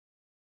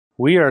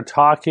We are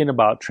talking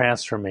about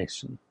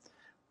transformation,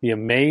 the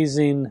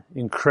amazing,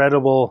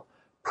 incredible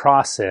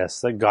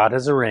process that God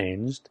has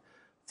arranged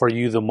for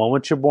you the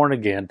moment you're born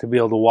again to be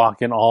able to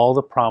walk in all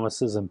the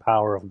promises and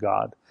power of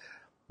God.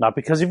 Not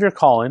because of your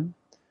calling,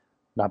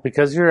 not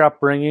because of your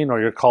upbringing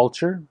or your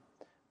culture,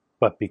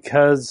 but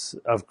because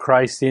of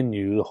Christ in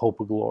you, the hope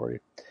of glory.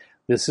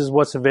 This is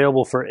what's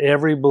available for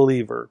every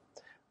believer,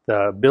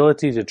 the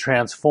ability to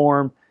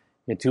transform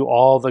into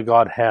all that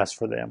God has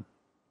for them.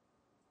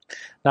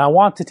 Now, I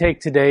want to take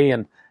today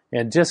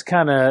and just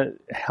kind of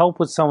help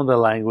with some of the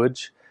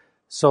language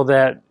so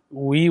that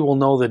we will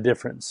know the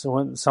difference.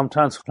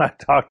 Sometimes when I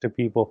talk to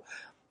people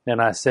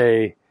and I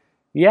say,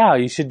 yeah,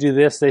 you should do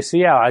this, they say,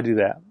 yeah, I do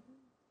that.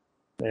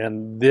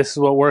 And this is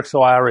what works,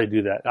 so I already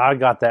do that. I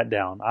got that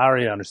down. I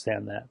already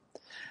understand that.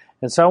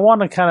 And so I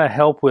want to kind of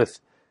help with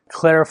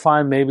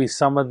clarifying maybe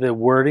some of the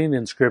wording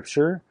in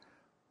Scripture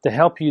to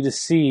help you to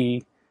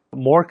see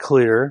more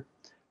clear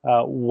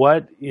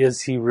what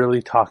is he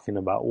really talking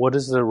about? What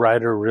is the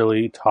writer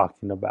really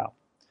talking about?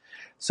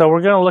 So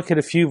we're going to look at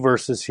a few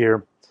verses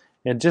here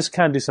and just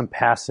kind of do some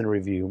pass and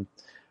review.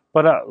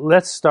 But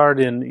let's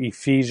start in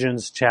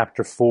Ephesians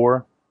chapter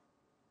 4,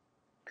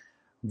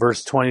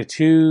 verse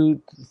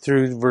 22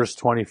 through verse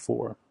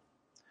 24.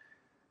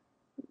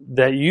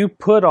 That you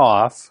put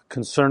off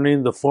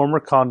concerning the former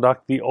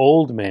conduct the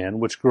old man,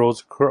 which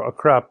grows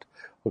corrupt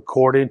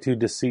according to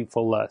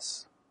deceitful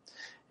lusts,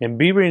 and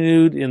be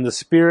renewed in the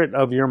spirit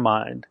of your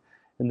mind,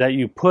 and that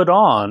you put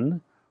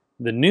on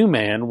the new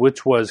man,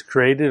 which was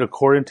created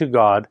according to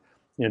God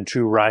in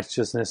true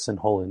righteousness and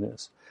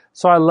holiness.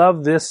 So I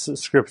love this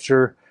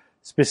scripture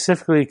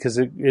specifically because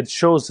it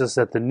shows us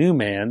that the new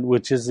man,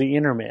 which is the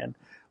inner man,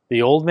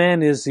 the old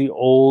man is the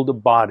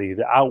old body,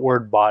 the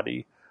outward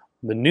body.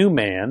 The new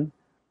man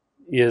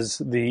is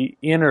the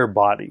inner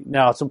body.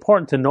 Now, it's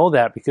important to know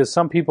that because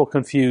some people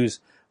confuse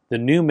the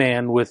new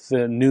man with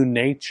the new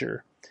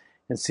nature.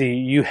 And see,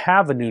 you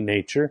have a new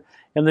nature,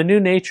 and the new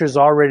nature is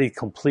already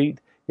complete.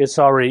 It's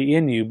already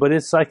in you, but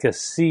it's like a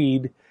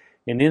seed,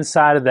 and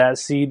inside of that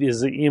seed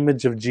is the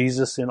image of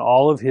Jesus in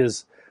all of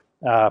his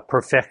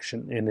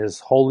perfection, in his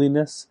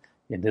holiness,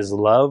 in his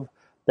love.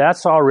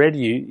 That's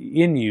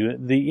already in you,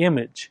 the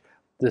image.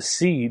 The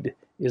seed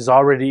is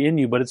already in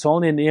you, but it's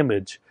only an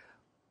image.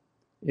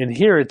 And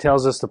here it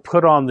tells us to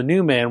put on the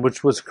new man,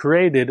 which was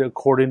created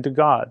according to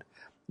God,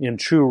 in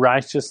true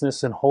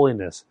righteousness and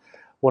holiness.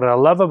 What I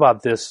love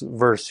about this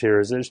verse here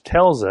is it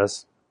tells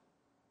us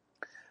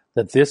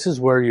that this is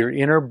where your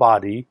inner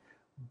body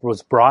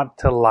was brought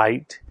to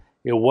light.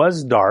 It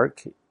was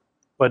dark,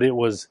 but it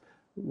was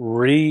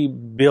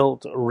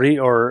rebuilt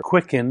or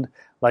quickened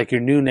like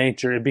your new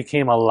nature. It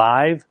became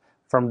alive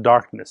from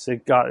darkness.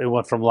 It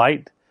went from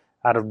light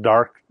out of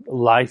dark,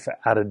 life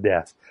out of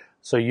death.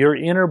 So your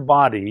inner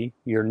body,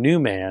 your new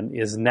man,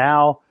 is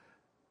now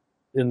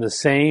in the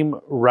same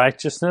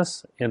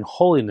righteousness and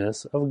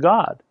holiness of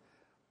God.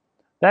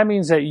 That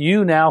means that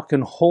you now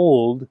can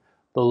hold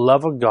the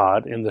love of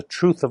God and the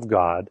truth of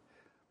God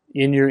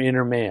in your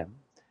inner man.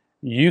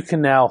 You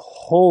can now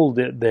hold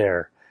it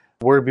there.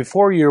 Where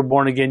before you were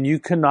born again, you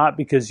could not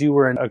because you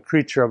were a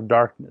creature of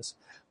darkness.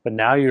 But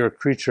now you're a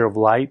creature of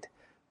light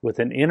with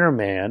an inner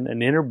man,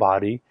 an inner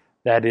body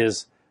that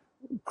is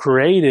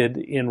created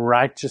in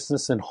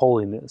righteousness and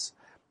holiness.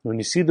 When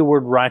you see the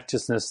word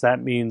righteousness,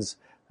 that means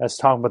that's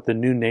talking about the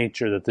new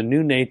nature, that the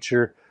new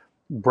nature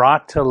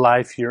brought to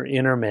life your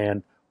inner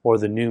man or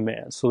the new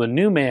man. So the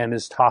new man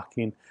is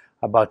talking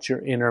about your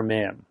inner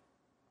man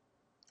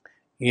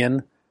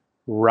in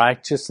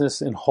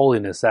righteousness and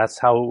holiness. That's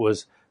how it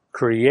was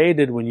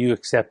created when you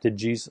accepted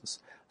Jesus.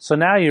 So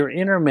now your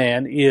inner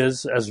man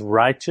is as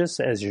righteous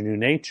as your new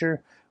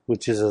nature,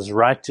 which is as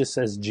righteous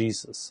as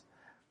Jesus.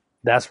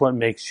 That's what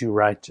makes you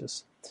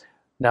righteous.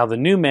 Now the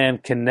new man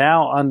can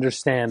now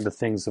understand the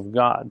things of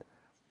God.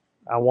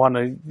 I want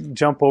to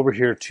jump over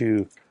here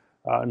to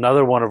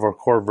another one of our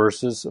core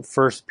verses,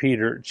 1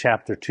 Peter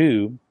chapter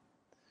 2.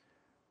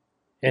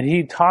 And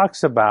he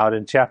talks about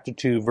in chapter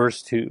 2,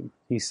 verse 2,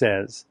 he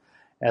says,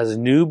 as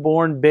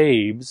newborn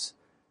babes,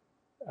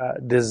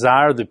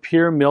 desire the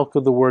pure milk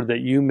of the word that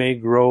you may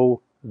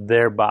grow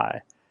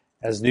thereby.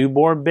 As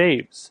newborn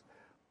babes.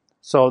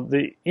 So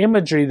the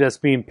imagery that's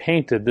being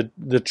painted,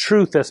 the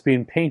truth that's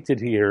being painted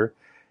here,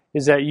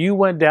 is that you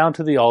went down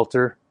to the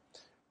altar,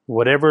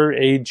 whatever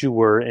age you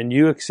were, and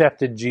you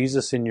accepted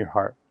Jesus in your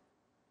heart.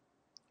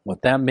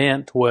 What that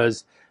meant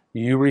was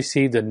you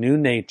received a new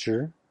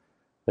nature.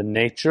 The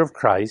nature of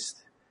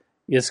Christ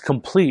is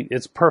complete.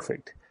 It's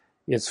perfect.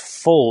 It's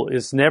full.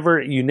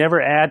 You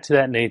never add to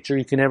that nature.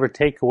 You can never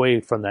take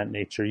away from that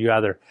nature. You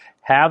either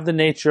have the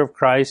nature of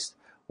Christ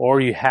or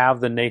you have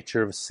the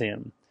nature of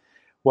sin.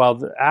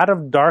 Well, out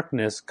of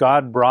darkness,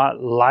 God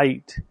brought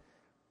light,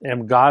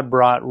 and God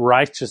brought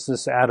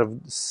righteousness out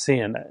of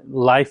sin,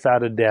 life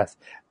out of death.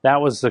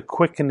 That was the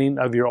quickening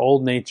of your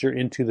old nature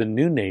into the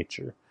new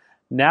nature.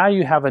 Now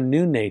you have a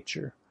new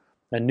nature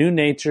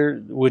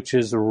which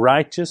is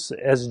righteous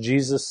as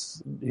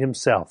Jesus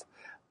himself.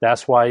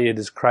 That's why it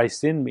is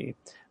Christ in me.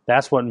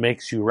 That's what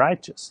makes you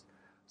righteous.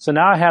 So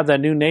now I have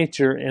that new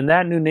nature, and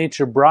that new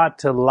nature brought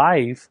to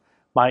life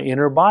my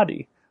inner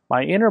body.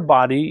 My inner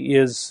body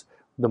is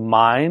the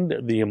mind,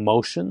 the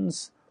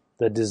emotions,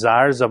 the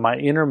desires of my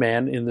inner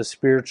man in the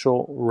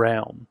spiritual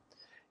realm.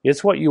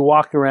 It's what you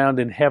walk around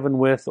in heaven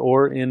with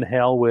or in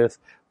hell with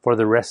for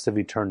the rest of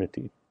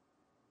eternity.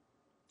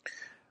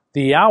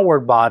 The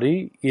outward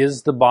body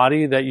is the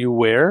body that you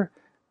wear,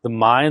 the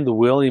mind, the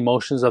will,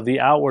 emotions of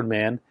the outward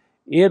man.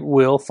 It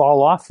will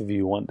fall off of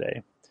you one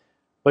day.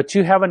 But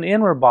you have an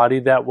inner body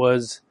that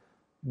was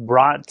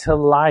brought to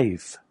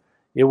life.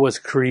 It was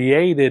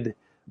created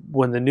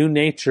when the new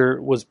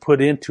nature was put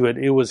into it.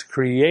 It was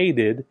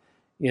created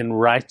in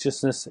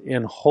righteousness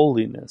and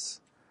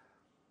holiness.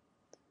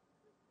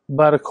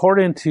 But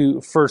according to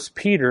 1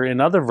 Peter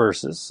in other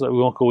verses that we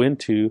won't go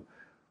into,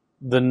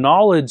 the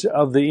knowledge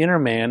of the inner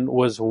man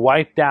was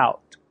wiped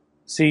out.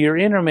 See, your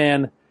inner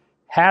man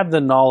had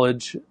the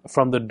knowledge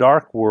from the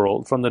dark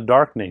world, from the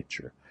dark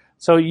nature.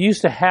 So it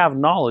used to have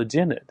knowledge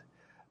in it.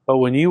 But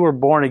when you were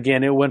born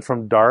again, it went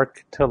from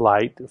dark to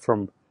light,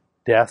 from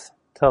death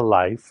to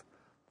life,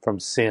 from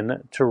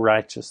sin to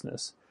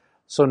righteousness.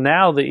 So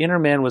now the inner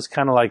man was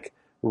kind of like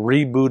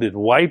rebooted,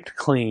 wiped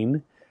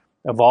clean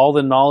of all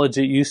the knowledge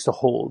it used to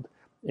hold.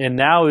 And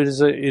now it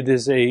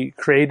is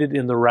created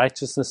in the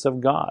righteousness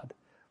of God.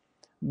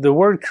 The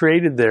word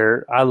created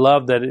there, I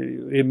love that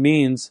it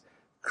means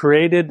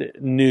created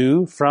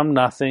new from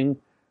nothing,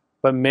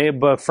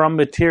 but from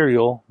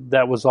material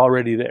that was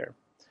already there.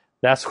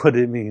 That's what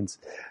it means.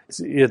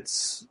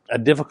 It's a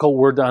difficult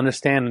word to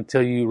understand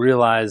until you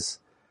realize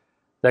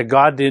that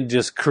God didn't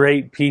just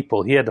create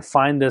people. He had to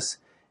find us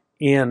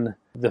in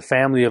the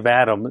family of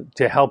Adam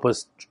to help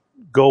us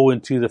go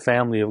into the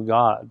family of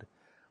God.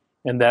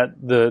 And that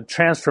the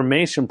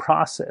transformation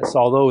process,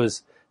 although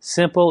is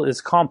simple, is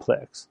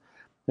complex.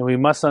 And we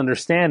must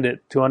understand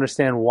it to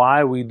understand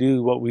why we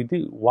do what we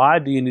do. Why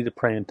do you need to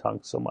pray in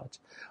tongues so much?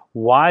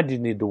 Why do you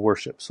need to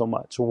worship so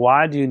much?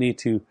 Why do you need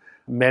to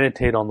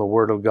meditate on the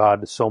Word of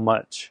God so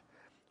much?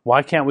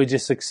 Why can't we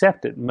just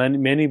accept it?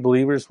 Many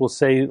believers will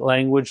say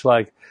language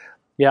like,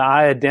 yeah,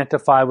 I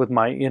identify with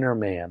my inner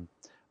man.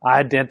 I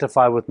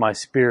identify with my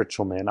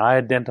spiritual man. I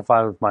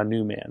identify with my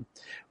new man,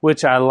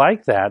 which I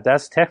like that.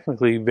 That's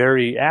technically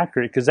very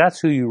accurate because that's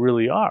who you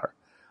really are.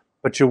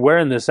 But you're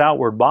wearing this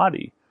outward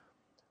body.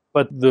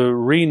 But the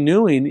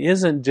renewing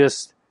isn't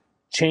just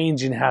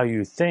changing how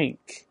you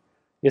think.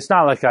 It's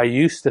not like I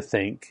used to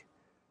think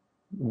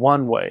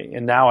one way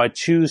and now I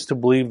choose to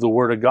believe the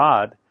Word of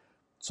God,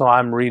 so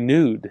I'm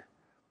renewed.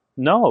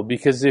 No,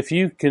 because if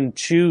you can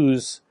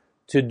choose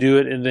to do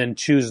it and then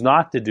choose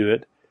not to do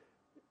it,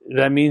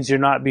 that means you're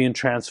not being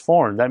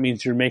transformed. That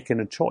means you're making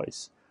a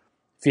choice.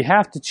 If you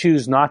have to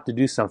choose not to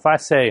do something,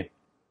 if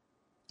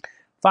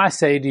I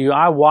say to you,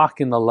 I walk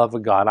in the love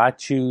of God, I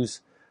choose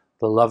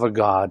the love of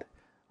God,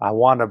 I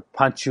want to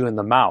punch you in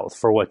the mouth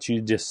for what you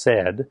just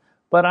said,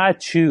 but I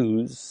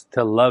choose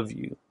to love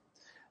you.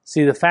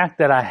 See, the fact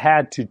that I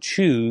had to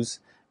choose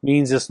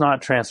means it's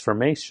not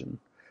transformation.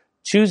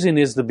 Choosing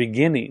is the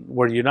beginning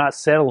where you're not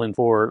settling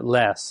for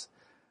less.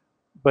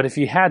 But if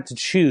you had to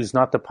choose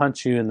not to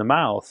punch you in the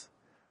mouth,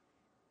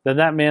 then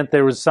that meant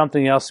there was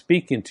something else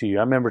speaking to you.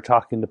 I remember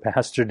talking to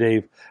Pastor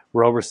Dave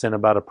Roberson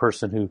about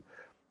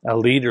a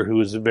leader who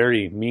was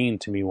very mean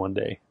to me one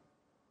day.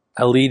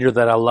 A leader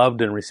that I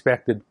loved and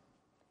respected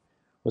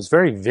was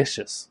very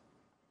vicious.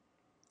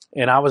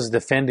 And I was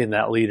defending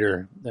that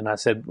leader. And I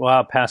said,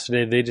 well, Pastor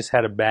Dave, they just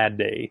had a bad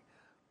day.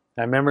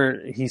 I remember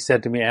he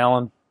said to me,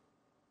 Alan,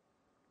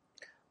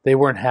 they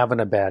weren't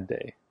having a bad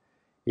day.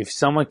 If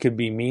someone could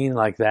be mean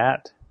like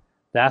that,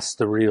 that's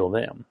the real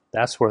them.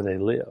 That's where they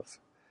live.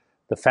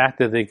 The fact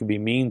that they could be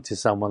mean to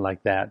someone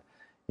like that,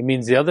 it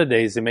means the other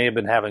days they may have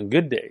been having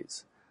good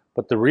days.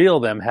 But the real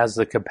them has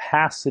the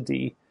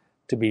capacity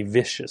to be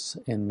vicious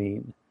and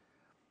mean.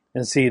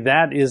 And see,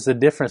 that is the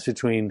difference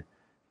between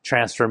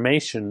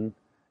transformation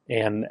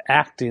and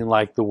acting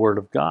like the Word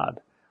of God.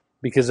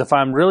 Because if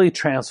I'm really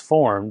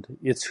transformed,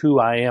 it's who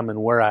I am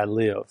and where I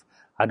live.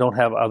 I don't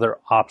have other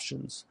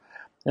options.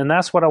 And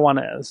that's what I want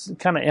to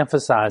kind of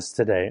emphasize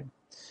today,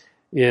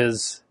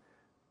 is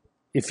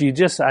if you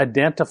just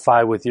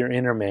identify with your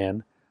inner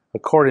man,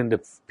 according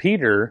to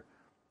Peter,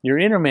 your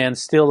inner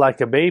man's still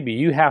like a baby.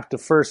 You have to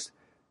first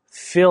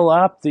fill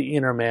up the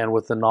inner man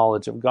with the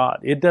knowledge of God.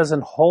 It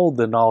doesn't hold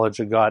the knowledge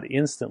of God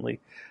instantly.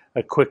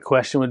 A quick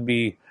question would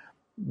be,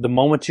 the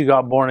moment you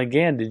got born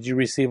again, did you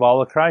receive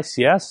all of Christ?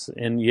 Yes,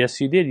 and yes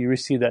you did. You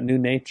received that new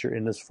nature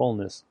in His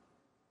fullness.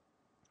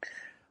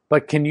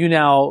 But can you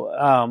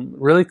now,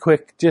 really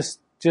quick,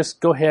 just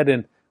go ahead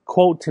and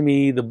quote to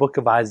me the book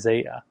of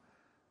Isaiah.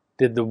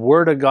 Did the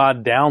Word of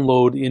God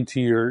download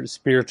into your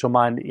spiritual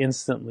mind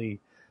instantly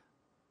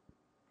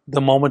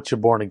the moment you're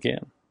born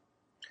again?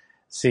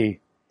 See,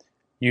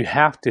 you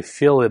have to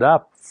fill it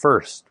up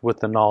first with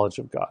the knowledge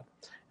of God.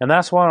 And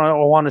that's what I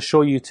want to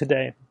show you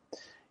today.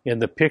 In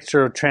the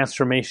picture of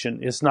transformation,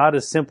 it's not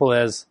as simple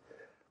as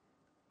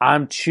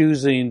I'm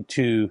choosing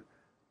to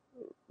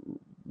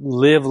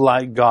live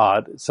like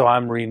God, so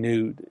I'm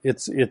renewed.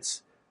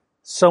 It's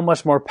so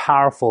much more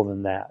powerful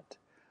than that.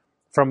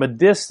 From a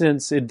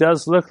distance, it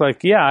does look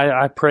like,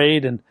 yeah, I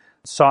prayed and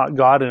sought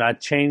God and I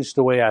changed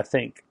the way I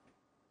think.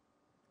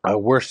 I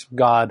worship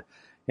God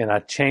and I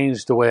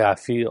changed the way I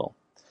feel.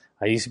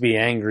 I used to be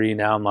angry,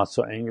 now I'm not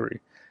so angry.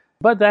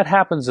 But that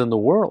happens in the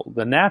world.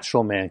 The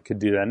natural man could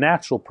do that. A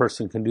natural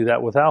person can do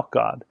that without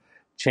God,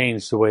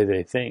 change the way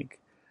they think.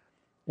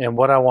 And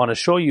what I want to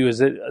show you is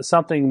that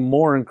something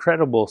more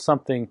incredible,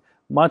 something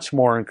much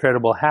more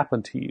incredible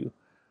happened to you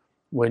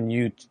when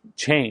you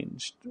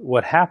changed.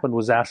 What happened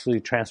was actually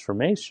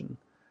transformation.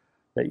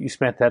 That you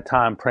spent that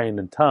time praying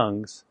in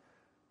tongues.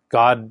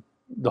 God,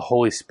 the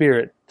Holy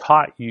Spirit,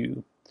 taught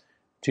you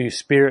to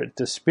spirit,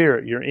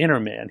 your inner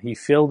man. He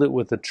filled it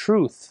with the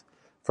truth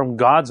from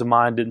God's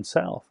mind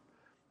itself.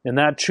 And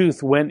that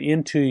truth went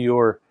into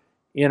your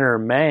inner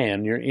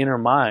man, your inner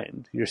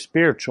mind, your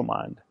spiritual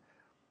mind,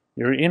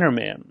 your inner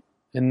man.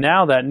 And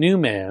now that new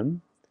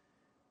man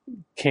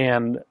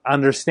can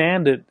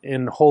understand it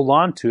and hold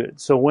on to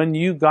it. So when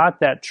you got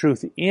that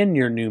truth in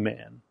your new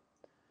man,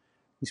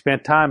 you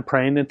spent time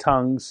praying in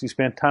tongues, you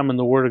spent time in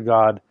the Word of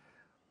God,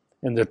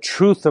 and the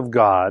truth of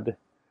God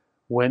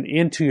went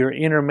into your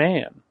inner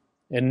man.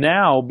 And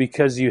now,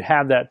 because you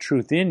have that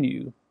truth in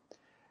you,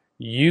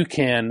 you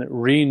can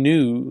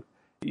renew.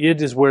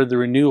 It is where the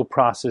renewal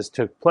process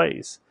took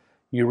place.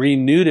 You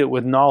renewed it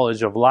with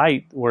knowledge of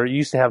light where it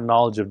used to have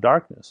knowledge of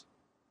darkness.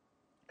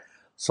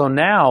 So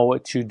now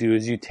what you do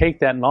is you take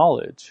that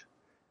knowledge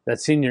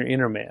that's in your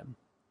inner man,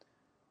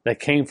 that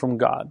came from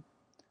God,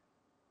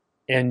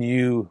 and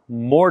you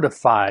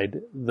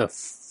mortified the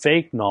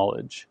fake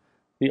knowledge,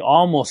 the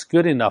almost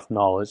good enough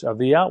knowledge of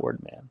the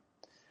outward man.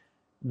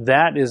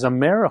 That is a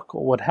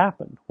miracle. What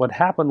happened? What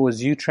happened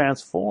was you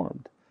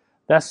transformed.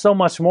 That's so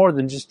much more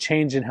than just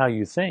changing how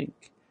you think.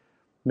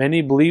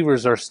 Many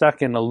believers are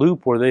stuck in a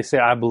loop where they say,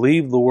 I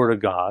believe the Word of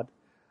God,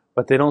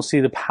 but they don't see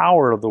the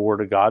power of the Word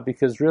of God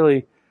because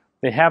really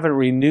they haven't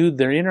renewed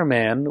their inner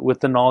man with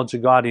the knowledge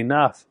of God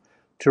enough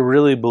to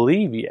really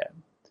believe yet.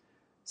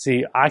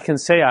 See, I can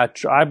say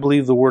I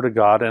believe the Word of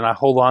God and I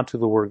hold on to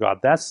the Word of God.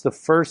 That's the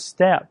first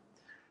step.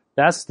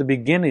 That's the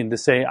beginning to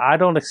say, I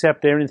don't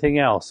accept anything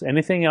else.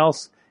 Anything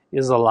else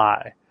is a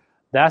lie.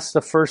 That's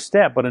the first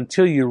step. But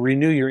until you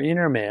renew your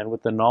inner man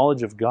with the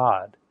knowledge of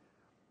God,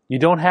 you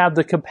don't have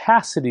the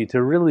capacity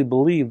to really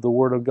believe the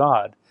Word of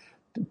God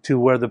to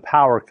where the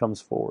power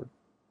comes forward.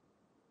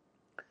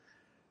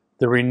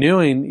 The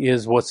renewing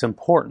is what's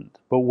important.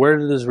 But where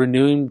does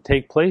renewing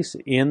take place?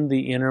 In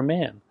the inner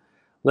man.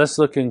 Let's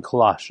look in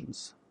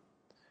Colossians.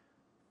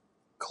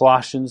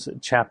 Colossians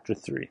chapter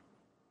 3.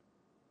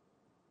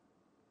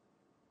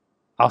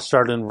 I'll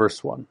start in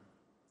verse 1.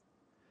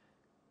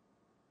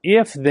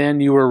 If then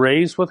you were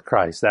raised with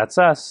Christ, that's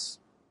us,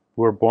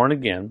 we're born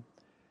again,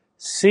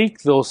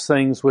 seek those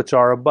things which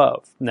are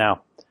above.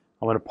 Now,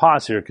 I'm going to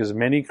pause here because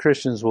many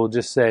Christians will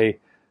just say,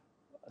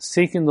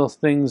 seeking those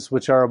things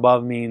which are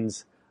above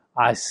means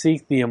I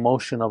seek the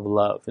emotion of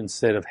love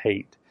instead of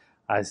hate.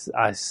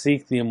 I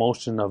seek the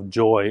emotion of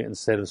joy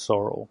instead of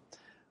sorrow.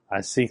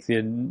 I seek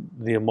the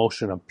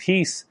emotion of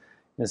peace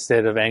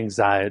instead of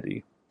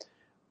anxiety.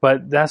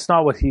 But that's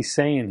not what he's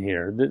saying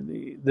here.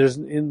 There's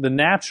in the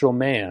natural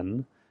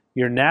man,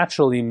 your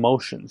natural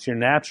emotions, your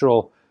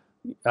natural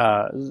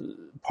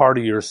part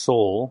of your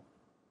soul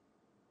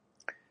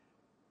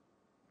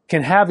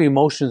can have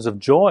emotions of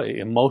joy,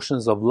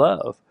 emotions of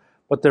love,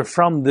 but they're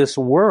from this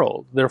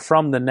world. They're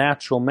from the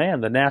natural man.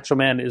 The natural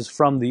man is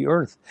from the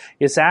earth.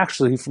 It's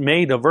actually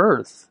made of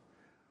earth.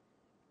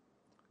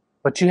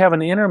 But you have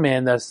an inner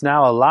man that's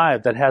now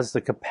alive that has the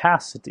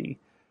capacity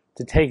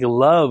to take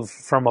love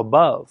from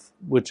above,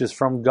 which is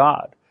from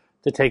God,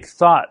 to take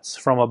thoughts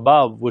from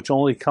above, which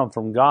only come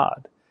from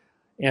God,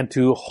 and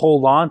to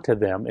hold on to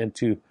them and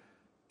to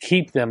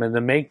keep them and to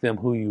make them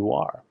who you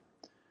are.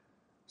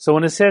 So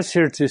when it says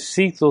here to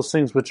seek those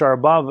things which are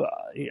above,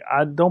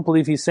 I don't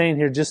believe he's saying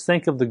here just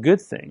think of the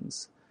good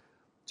things.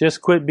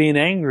 Just quit being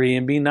angry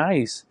and be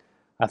nice.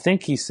 I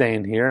think he's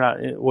saying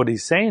here, what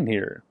he's saying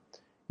here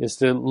is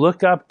to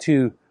look up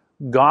to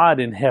God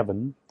in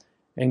heaven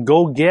and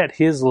go get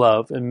his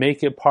love and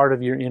make it part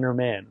of your inner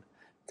man.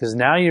 Because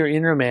now your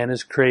inner man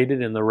is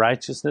created in the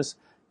righteousness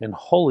and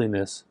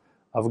holiness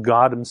of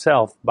God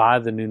himself by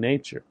the new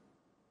nature.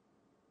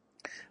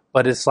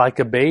 But it's like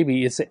a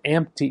baby. It's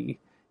empty.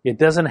 It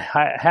doesn't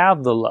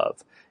have the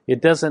love.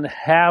 It doesn't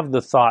have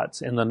the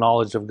thoughts and the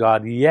knowledge of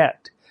God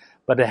yet.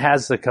 But it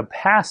has the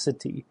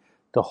capacity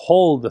to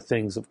hold the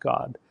things of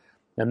God.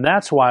 And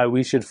that's why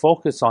we should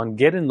focus on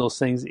getting those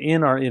things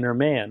in our inner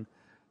man.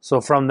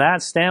 So from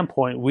that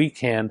standpoint, we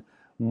can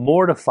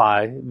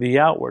mortify the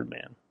outward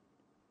man.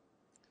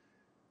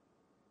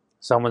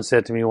 Someone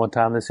said to me one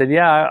time, they said,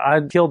 yeah,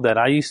 I killed that.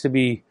 I used to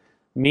be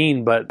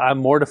mean, but I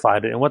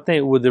mortified it. And what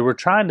they were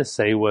trying to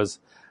say was,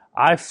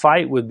 I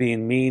fight with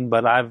being mean,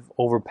 but I've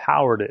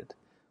overpowered it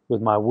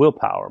with my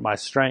willpower, my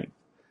strength.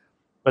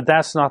 But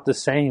that's not the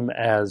same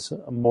as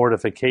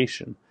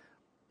mortification.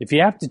 If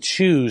you have to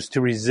choose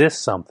to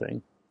resist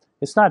something,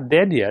 it's not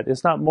dead yet.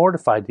 It's not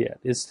mortified yet.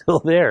 It's still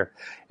there.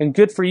 And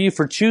good for you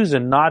for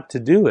choosing not to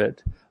do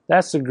it.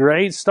 That's a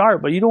great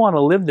start, but you don't want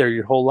to live there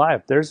your whole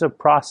life. There's a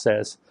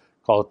process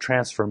called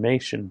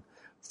transformation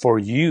for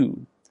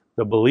you,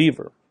 the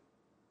believer.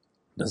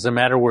 Doesn't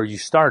matter where you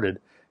started,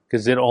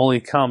 because it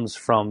only comes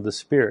from the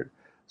Spirit.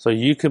 So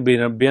you could be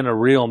in a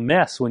real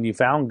mess when you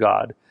found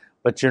God,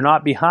 but you're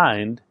not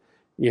behind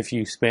if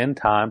you spend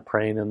time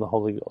praying in the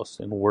Holy Ghost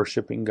and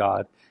worshiping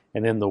God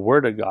and in the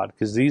Word of God,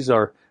 because these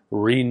are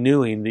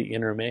renewing the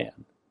inner man.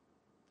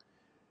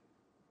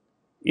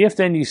 If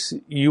then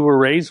you were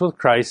raised with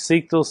Christ,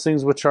 seek those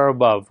things which are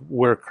above,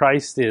 where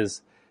Christ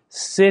is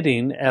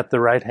sitting at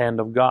the right hand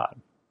of God.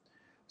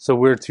 So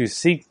we're to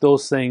seek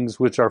those things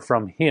which are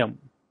from Him.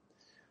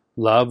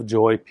 Love,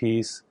 joy,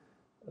 peace,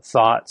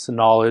 thoughts,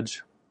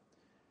 knowledge.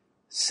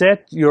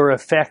 Set your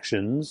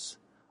affections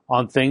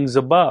on things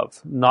above,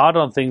 not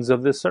on things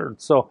of this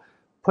earth. So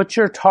put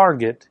your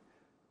target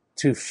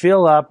to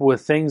fill up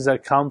with things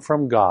that come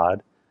from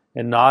God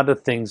and not the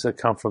things that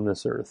come from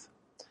this earth.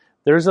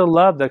 There's a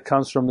love that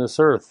comes from this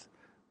earth,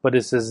 but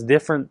it's as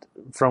different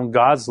from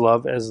God's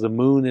love as the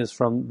moon is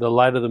from the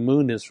light of the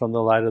moon is from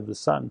the light of the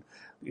sun.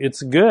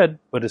 It's good,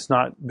 but it's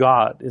not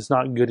God. It's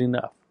not good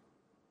enough.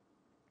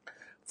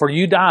 For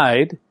you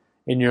died,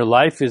 and your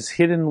life is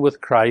hidden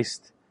with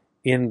Christ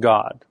in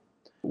God.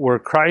 Where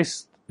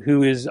Christ,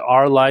 who is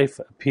our life,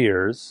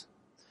 appears,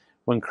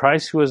 when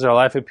Christ, who is our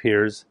life,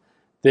 appears,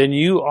 then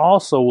you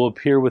also will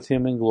appear with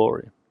Him in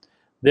glory.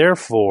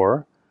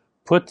 Therefore,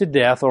 put to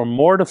death or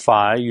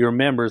mortify your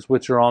members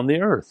which are on the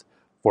earth: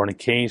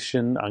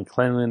 fornication,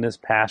 uncleanliness,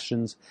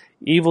 passions,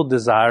 evil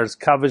desires,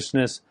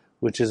 covetousness,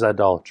 which is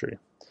idolatry.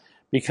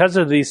 Because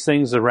of these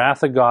things, the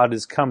wrath of God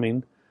is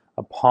coming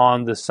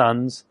upon the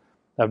sons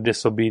of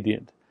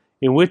disobedience,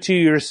 in which you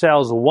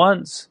yourselves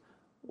once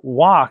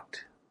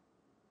walked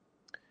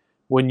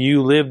when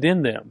you lived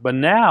in them. But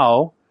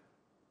now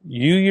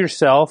you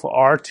yourself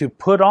are to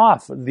put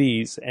off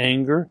these: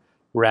 anger,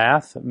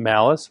 wrath,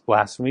 malice,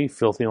 blasphemy,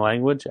 filthy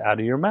language out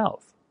of your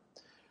mouth.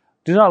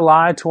 Do not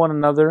lie to one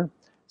another,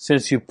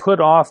 since you put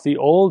off the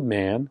old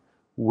man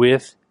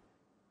with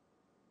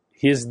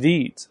his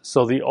deeds.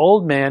 So the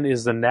old man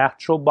is the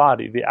natural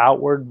body, the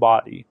outward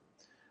body,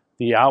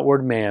 the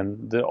outward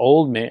man, the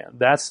old man.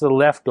 That's the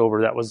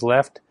leftover that was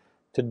left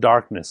to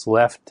darkness,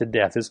 left to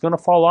death. It's going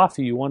to fall off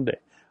of you one day,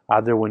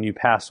 either when you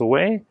pass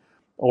away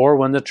or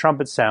when the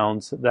trumpet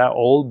sounds. That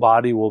old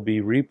body will be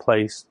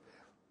replaced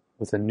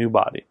with a new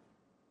body,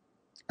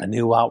 a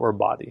new outward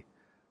body.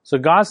 So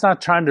God's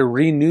not trying to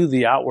renew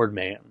the outward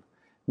man.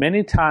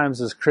 Many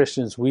times as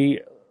Christians,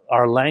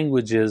 our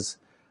language is,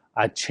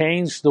 I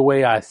changed the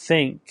way I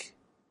think,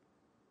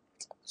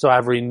 so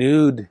I put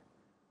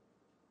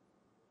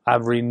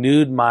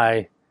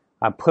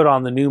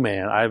on the new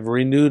man. I've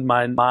renewed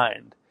my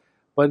mind.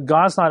 But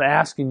God's not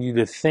asking you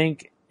to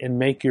think and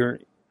make your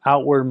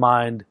outward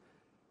mind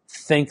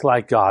think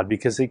like God,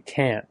 because it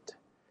can't.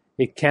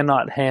 It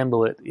cannot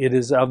handle it. It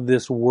is of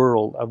this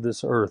world, of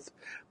this earth.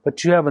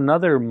 But you have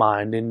another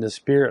mind in the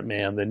spirit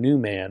man, the new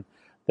man,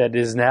 that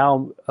is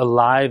now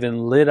alive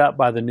and lit up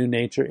by the new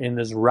nature and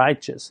is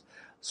righteous.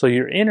 So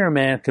your inner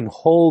man can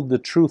hold the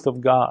truth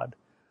of God.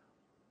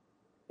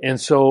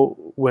 And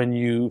so when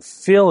you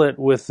fill it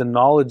with the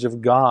knowledge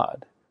of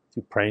God,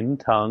 through praying in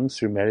tongues,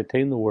 through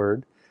meditating the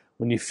Word,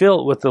 when you fill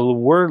it with the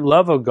Word,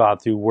 love of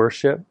God through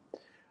worship,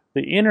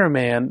 the inner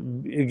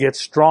man gets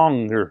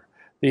stronger.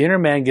 The inner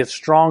man gets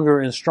stronger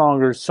and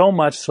stronger, so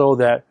much so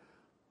that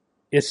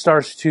it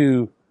starts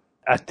to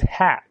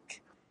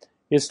attack.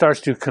 It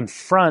starts to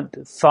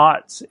confront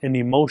thoughts and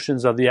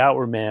emotions of the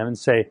outward man and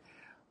say,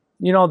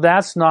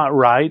 that's not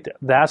right.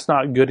 That's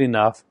not good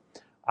enough.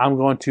 I'm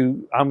going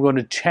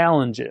to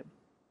challenge it.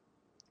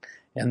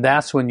 And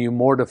that's when you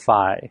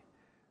mortify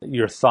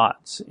your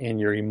thoughts and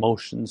your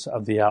emotions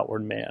of the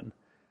outward man.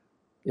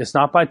 It's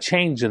not by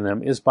changing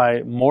them, it's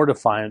by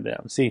mortifying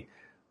them. See,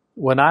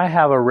 when I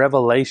have a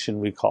revelation,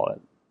 we call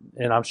it,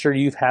 and I'm sure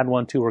you've had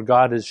one too, where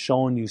God has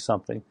shown you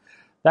something,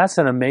 that's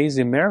an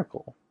amazing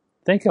miracle.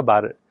 Think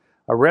about it.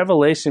 A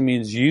revelation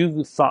means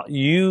you thought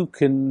you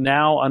can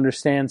now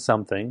understand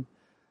something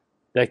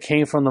that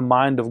came from the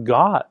mind of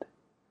God.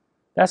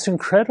 That's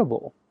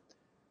incredible.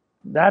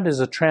 That is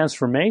a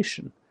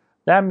transformation.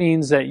 That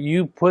means that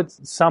you put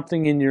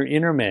something in your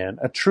inner man,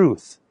 a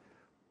truth,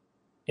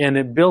 and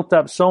it built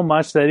up so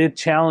much that it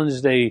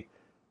challenged a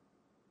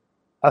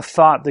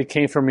thought that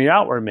came from your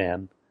outward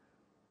man.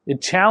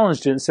 It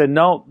challenged it and said,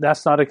 no,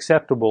 that's not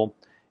acceptable.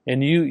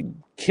 And you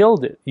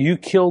killed it. You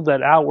killed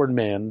that outward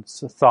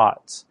man's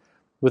thoughts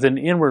with an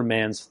inward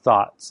man's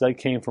thoughts that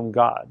came from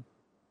God.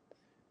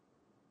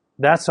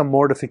 That's a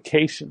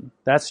mortification.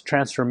 That's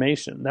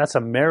transformation. That's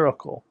a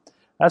miracle.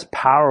 That's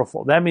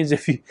powerful. That means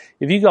if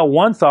you got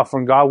one thought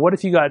from God, what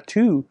if you got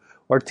 2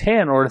 or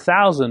 10 or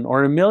 1,000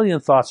 or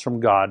 1,000,000 thoughts from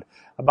God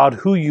about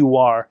who you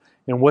are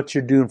and what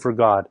you're doing for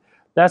God?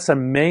 That's an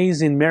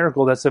amazing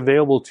miracle that's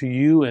available to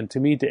you and to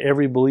me, to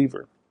every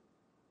believer.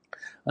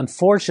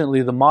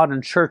 Unfortunately, the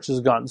modern church has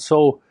gotten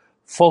so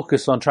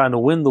focused on trying to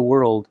win the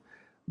world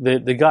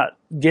that they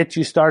get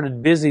you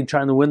started busy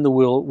trying to win the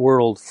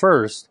world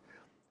first,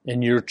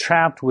 And you're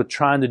trapped with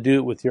trying to do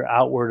it with your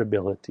outward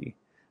ability.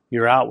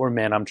 Your outward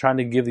man. I'm trying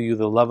to give you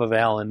the love of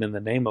Alan in the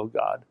name of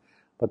God.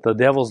 But the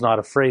devil's not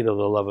afraid of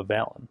the love of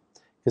Alan,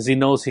 because he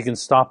knows he can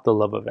stop the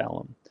love of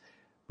Alan.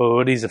 But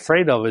what he's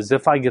afraid of is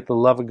if I get the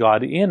love of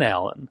God in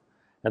Alan,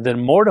 and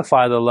then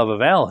mortify the love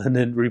of Alan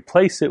and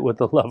replace it with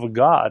the love of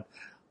God,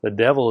 the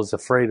devil is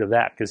afraid of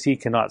that, because he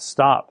cannot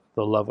stop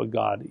the love of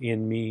God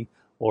in me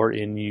or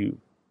in you.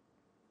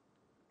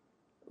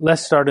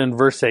 Let's start in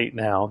verse 8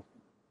 now,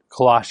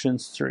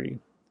 Colossians 3.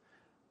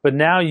 But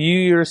now you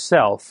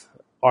yourself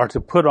are to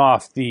put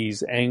off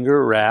these: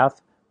 anger,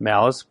 wrath,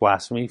 malice,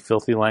 blasphemy,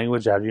 filthy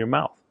language out of your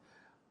mouth.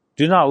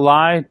 Do not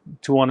lie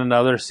to one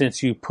another,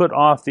 since you put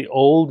off the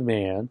old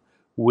man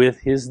with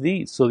his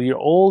deeds. So your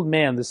old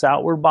man, this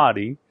outward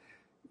body,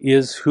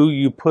 is who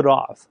you put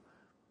off.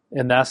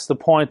 And that's the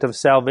point of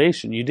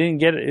salvation. You didn't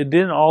get it. It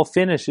didn't all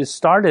finish. It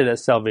started at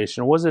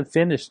salvation. It wasn't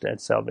finished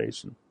at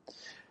salvation.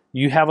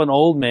 You have an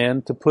old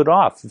man to put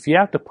off. If you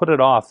have to put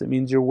it off, it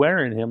means you're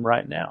wearing him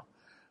right now.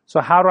 So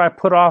how do I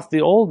put off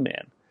the old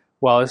man?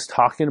 Well, it's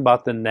talking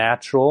about the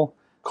natural,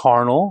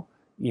 carnal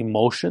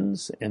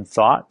emotions and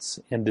thoughts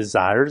and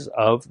desires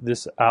of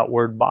this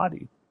outward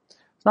body.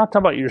 It's not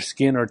talking about your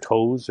skin or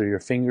toes or your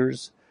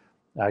fingers,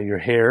 your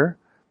hair.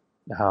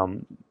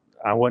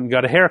 I went and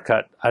got a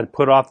haircut. I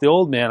put off the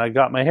old man. I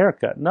got my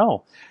haircut.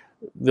 No,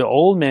 the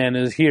old man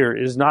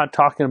is not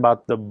talking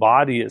about the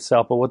body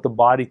itself, but what the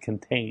body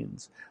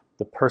contains,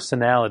 the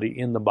personality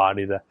in the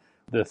body,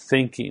 the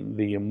thinking,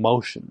 the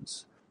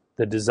emotions,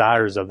 the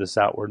desires of this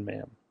outward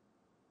man.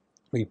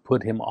 We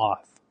put him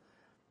off.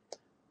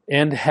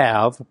 And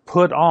have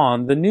put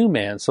on the new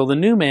man. So the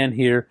new man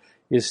here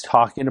is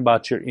talking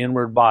about your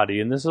inward body.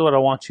 And this is what I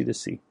want you to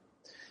see.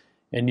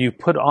 And you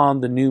put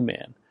on the new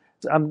man.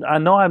 I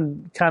know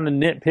I'm kind of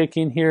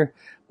nitpicking here,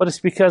 but it's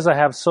because I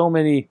have so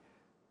many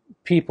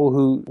people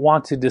who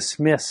want to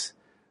dismiss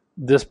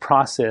this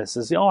process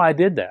as, oh, I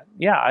did that.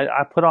 Yeah,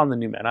 I put on the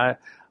new man.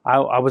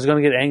 I was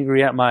going to get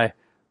angry at my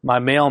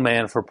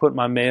mailman for putting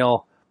my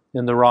mail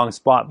in the wrong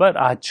spot, but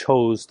I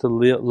chose to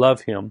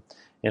love him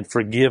and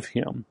forgive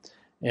him.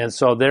 And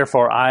so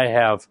therefore I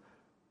have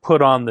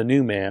put on the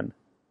new man.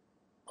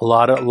 A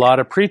lot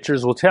of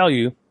preachers will tell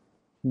you,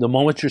 the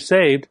moment you're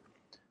saved,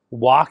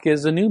 walk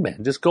as a new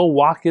man. Just go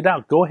walk it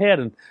out. Go ahead,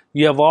 and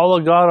you have all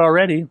of God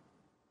already.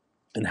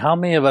 And how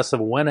many of us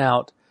have went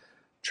out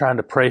trying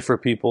to pray for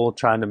people,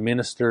 trying to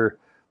minister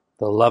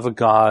the love of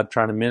God,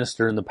 trying to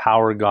minister in the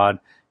power of God,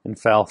 and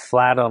fell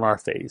flat on our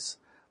face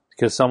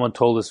because someone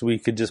told us we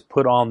could just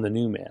put on the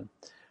new man.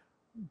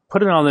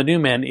 Putting on the new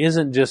man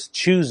isn't just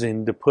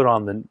choosing to put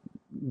on the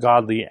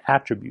godly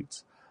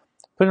attributes.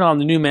 Putting on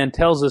the new man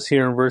tells us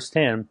here in verse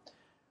 10,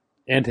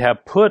 and to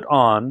have put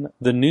on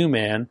the new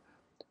man,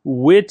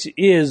 which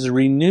is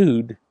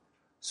renewed.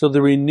 So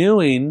the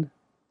renewing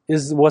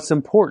is what's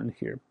important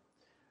here.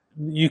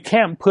 You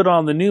can't put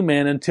on the new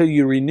man until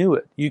you renew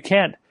it. You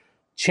can't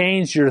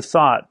change your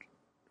thought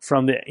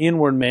from the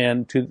outward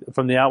man to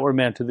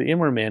the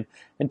inward man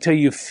until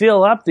you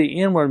fill up the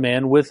inward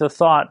man with a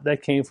thought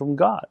that came from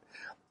God.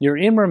 Your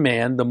inward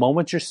man, the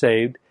moment you're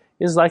saved,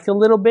 is like a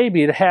little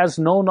baby. It has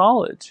no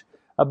knowledge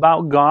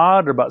about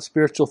God or about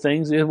spiritual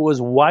things. It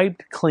was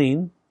wiped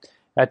clean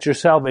at your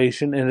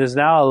salvation and is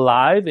now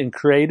alive and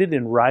created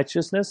in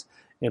righteousness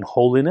and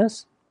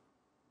holiness.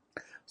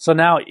 So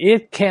now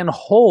it can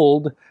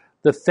hold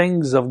the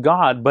things of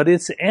God, but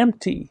it's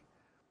empty.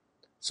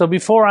 So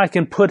before I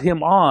can put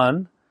him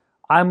on,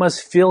 I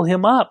must fill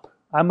him up.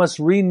 I must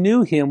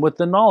renew him with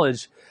the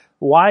knowledge.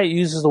 Why it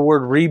uses the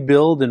word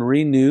rebuild and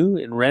renew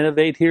and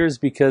renovate here is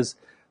because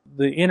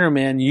the inner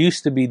man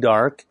used to be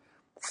dark,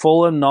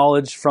 full of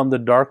knowledge from the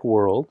dark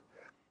world,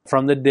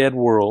 from the dead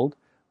world,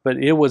 but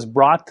it was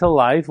brought to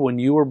life when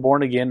you were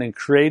born again and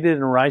created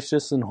in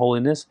righteousness and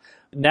holiness.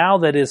 Now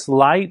that it's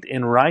light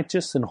and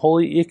righteous and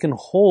holy, it can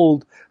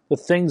hold the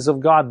things of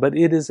God, but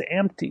it is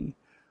empty.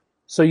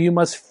 So you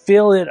must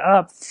fill it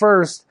up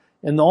first,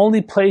 and the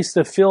only place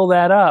to fill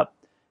that up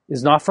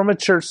is not from a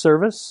church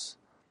service.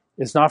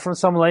 It's not from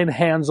someone laying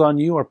hands on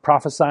you or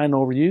prophesying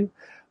over you.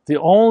 The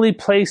only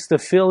place to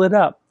fill it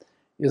up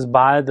is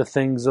by the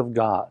things of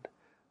God,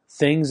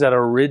 things that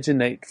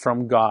originate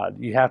from God.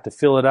 You have to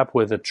fill it up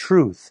with a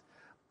truth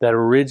that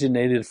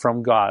originated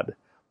from God.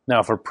 Now,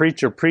 if a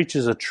preacher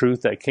preaches a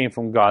truth that came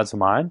from God's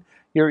mind,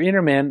 your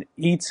inner man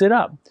eats it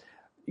up.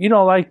 You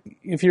know, like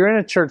if you're in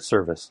a church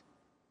service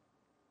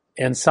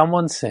and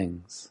someone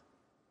sings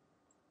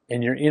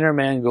and your inner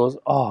man goes,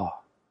 oh,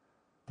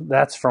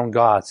 that's from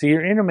God. So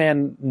your inner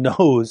man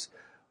knows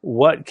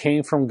what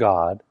came from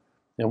God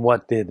and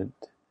what didn't.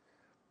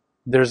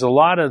 There's a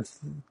lot of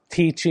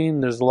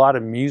teaching, there's a lot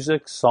of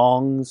music,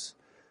 songs,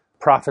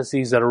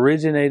 prophecies that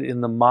originate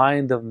in the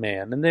mind of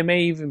man. And they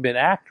may even be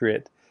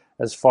accurate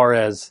as far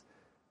as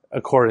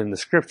according to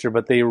Scripture,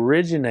 but they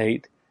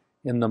originate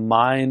in the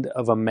mind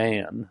of a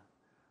man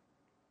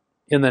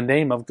in the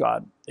name of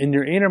God. And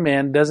your inner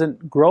man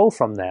doesn't grow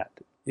from that.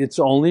 It's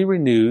only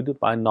renewed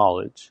by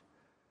knowledge,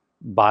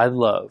 by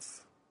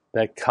love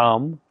that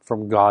come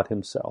from God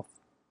himself.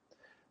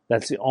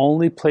 That's the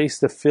only place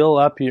to fill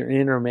up your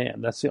inner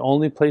man. That's the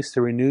only place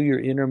to renew your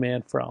inner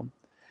man from.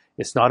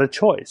 It's not a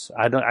choice.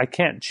 I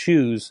can't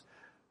choose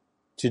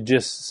to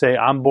just say,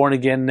 I'm born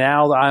again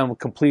now that I am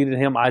complete in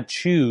him. I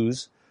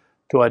choose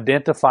to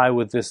identify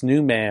with this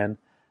new man,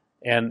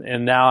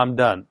 and now I'm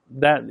done.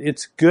 That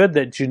it's good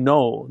that you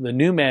know the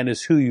new man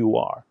is who you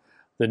are.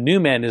 The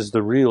new man is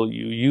the real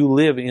you. You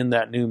live in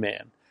that new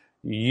man.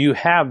 You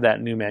have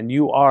that new man.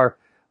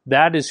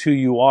 That is who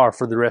you are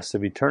for the rest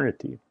of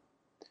eternity.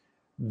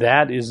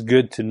 That is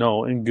good to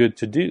know and good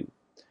to do.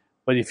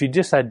 But if you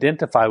just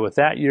identify with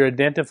that, you're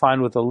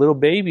identifying with a little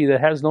baby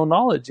that has no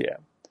knowledge yet.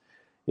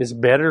 It's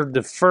better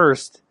to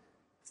first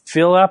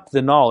fill up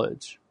the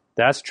knowledge.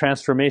 That's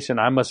transformation.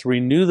 I must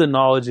renew the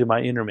knowledge of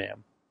my inner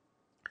man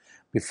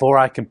before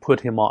I can put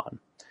him on.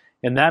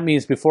 And that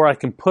means before I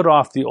can put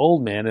off the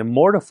old man and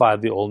mortify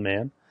the old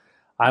man,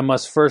 I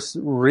must first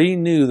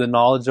renew the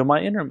knowledge of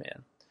my inner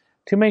man.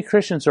 Too many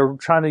Christians are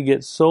trying to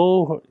get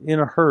so in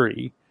a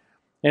hurry,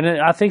 and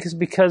I think it's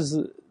because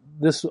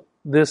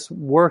this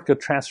work of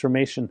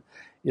transformation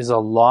is a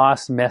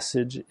lost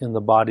message in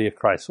the body of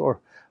Christ, or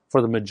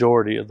for the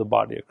majority of the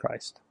body of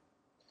Christ.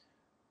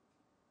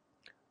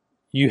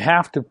 You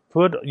have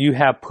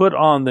put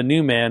on the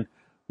new man,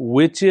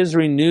 which is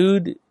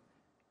renewed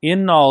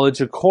in knowledge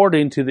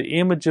according to the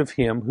image of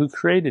him who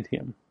created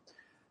him.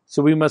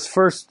 So we must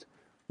first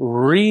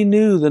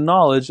renew the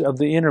knowledge of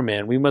the inner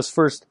man. We must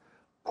first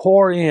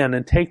pour in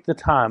and take the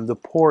time to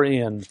pour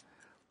in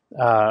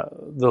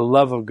the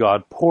love of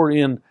God, pour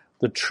in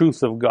the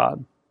truth of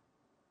God.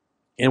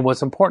 And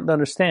what's important to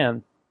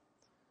understand,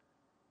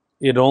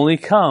 it only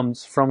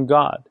comes from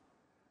God.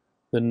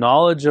 The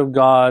knowledge of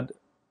God,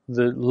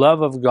 the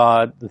love of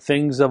God, the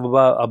things of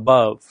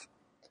above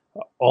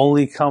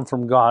only come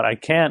from God. I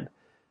can't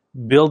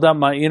build up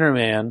my inner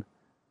man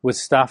with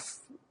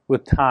stuff,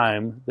 with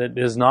time that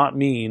does not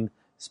mean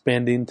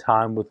spending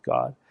time with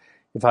God.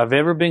 If I've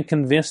ever been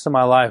convinced in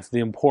my life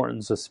the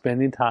importance of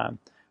spending time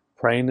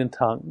praying in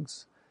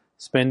tongues,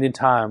 spending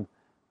time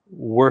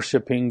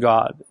worshiping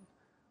God,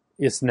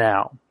 it's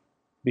now.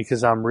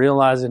 Because I'm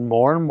realizing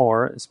more and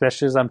more,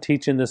 especially as I'm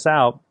teaching this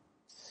out,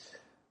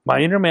 my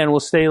inner man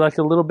will stay like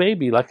a little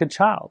baby, like a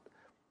child.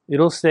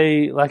 It'll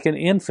stay like an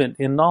infant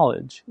in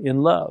knowledge,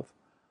 in love,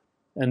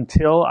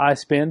 until I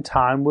spend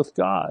time with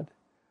God.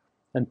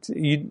 And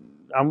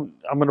I'm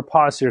going to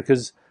pause here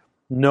because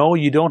no,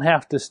 you don't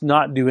have to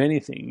not do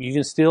anything. You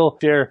can still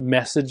share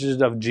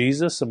messages of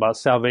Jesus about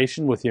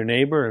salvation with your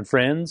neighbor and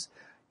friends.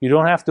 You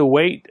don't have to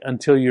wait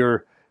until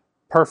you're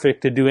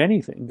perfect to do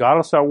anything. God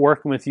will start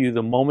working with you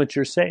the moment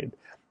you're saved.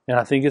 And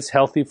I think it's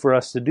healthy for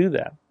us to do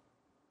that.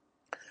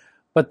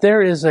 But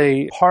there is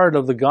a part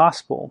of the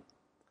gospel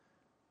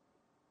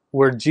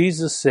where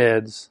Jesus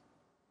says,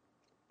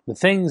 the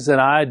things that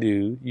I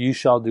do, you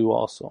shall do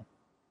also.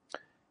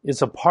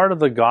 It's a part of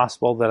the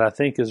gospel that I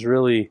think has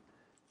really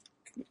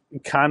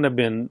kind of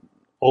been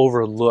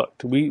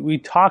overlooked. We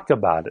talk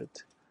about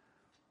it,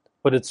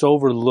 but it's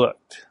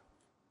overlooked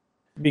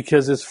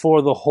because it's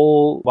for the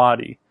whole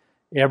body.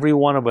 Every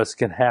one of us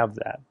can have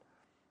that.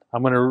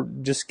 I'm going to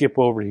just skip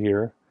over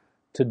here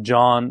to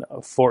John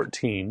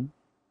 14.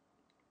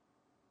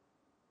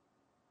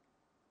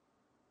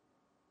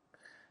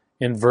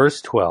 In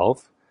verse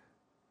 12,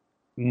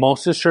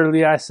 most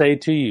assuredly I say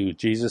to you,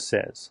 Jesus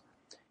says,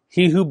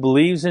 he who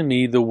believes in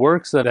me, the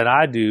works that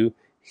I do,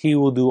 he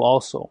will do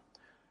also.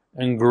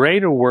 And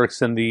greater works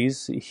than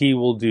these he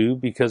will do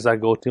because I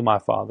go to my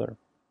Father.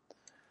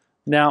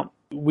 Now,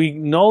 we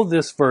know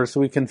this verse,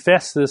 we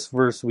confess this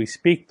verse, we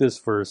speak this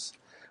verse,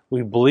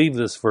 we believe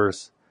this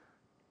verse.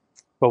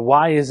 But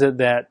why is it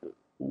that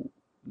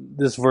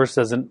this verse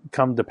doesn't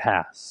come to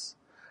pass?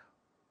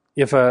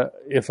 If a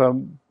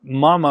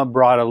mama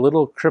brought a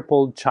little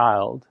crippled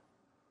child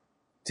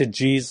to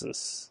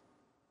Jesus,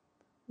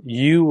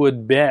 you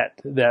would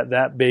bet that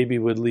that baby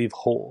would leave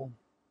whole,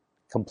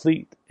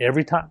 complete,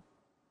 every time.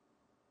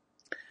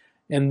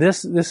 And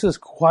this is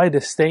quite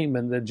a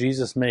statement that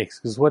Jesus makes,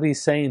 because what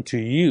he's saying to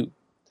you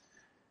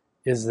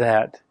is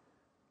that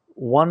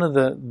one of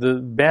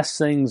the best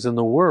things in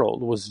the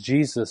world was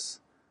Jesus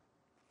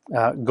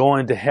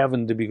going to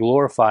heaven to be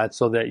glorified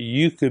so that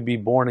you could be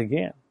born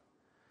again.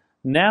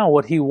 Now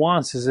what he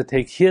wants is to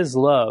take his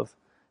love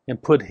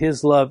and put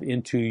his love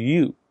into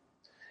you.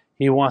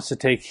 He wants to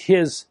take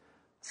his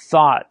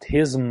thought,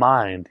 his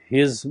mind,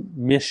 his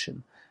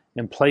mission,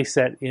 and place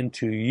that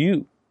into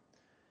you.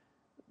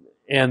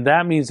 And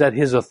that means that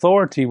his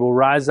authority will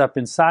rise up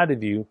inside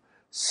of you,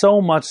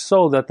 so much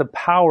so that the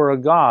power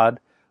of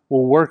God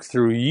will work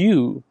through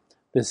you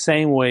the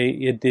same way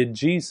it did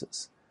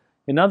Jesus.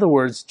 In other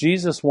words,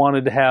 Jesus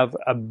wanted to have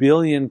 1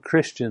 billion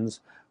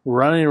Christians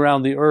running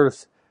around the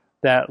earth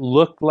that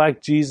looked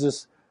like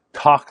Jesus,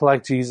 talked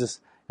like Jesus,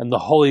 and the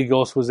Holy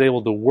Ghost was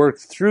able to work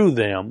through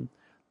them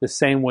the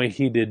same way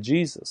he did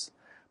Jesus.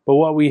 But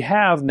what we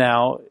have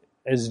now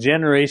is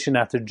generation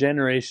after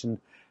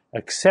generation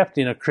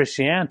accepting a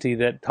Christianity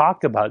that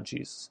talk about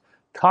Jesus,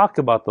 talk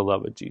about the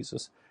love of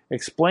Jesus,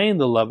 explain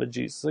the love of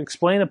Jesus,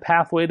 explain a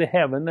pathway to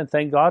heaven, and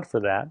thank God for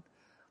that.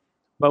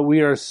 but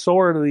we are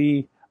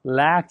sorely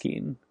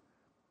lacking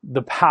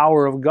the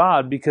power of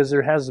God because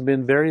there has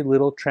been very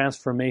little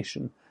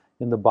transformation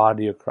in the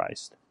body of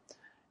Christ.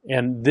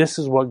 And this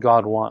is what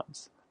God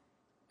wants,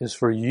 is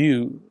for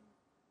you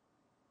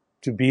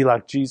to be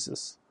like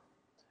Jesus,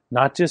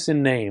 not just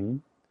in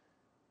name,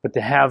 but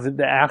to have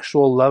the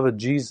actual love of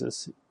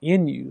Jesus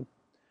in you.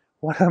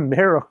 What a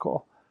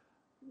miracle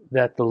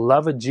that the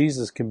love of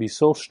Jesus can be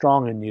so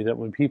strong in you that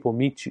when people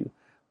meet you,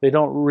 they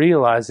don't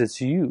realize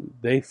it's you.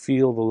 They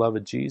feel the love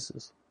of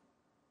Jesus.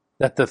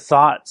 That the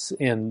thoughts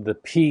and the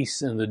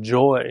peace and the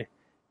joy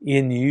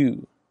in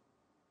you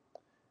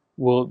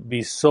will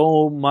be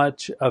so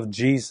much of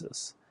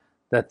Jesus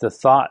that the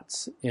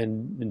thoughts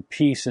and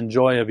peace and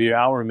joy of your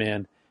outer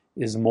man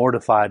is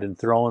mortified and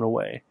thrown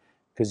away,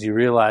 because you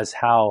realize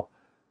how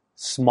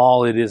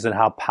small it is and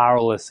how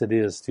powerless it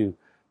is to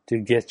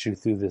get you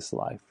through this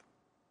life.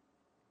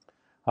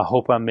 I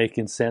hope I'm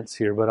making sense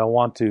here, but I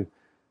want to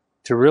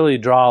really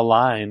draw a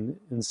line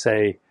and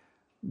say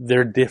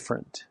they're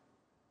different.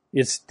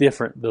 It's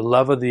different. The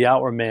love of the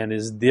outward man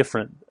is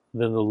different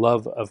than the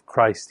love of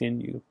Christ in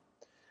you.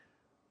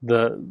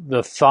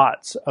 The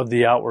thoughts of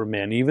the outward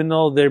man, even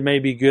though they may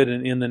be good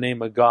in the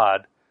name of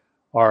God,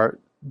 are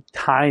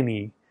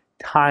tiny,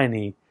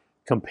 tiny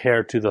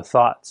compared to the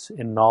thoughts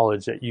and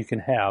knowledge that you can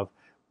have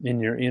in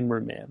your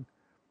inward man.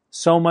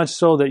 So much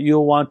so that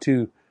you'll want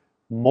to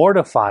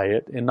mortify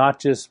it and not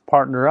just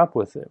partner up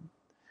with it.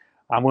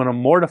 I'm going to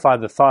mortify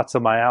the thoughts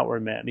of my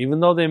outward man. Even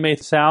though they may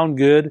sound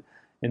good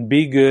and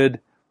be good,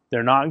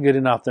 they're not good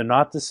enough. They're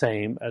not the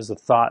same as the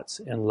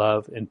thoughts and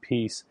love and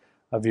peace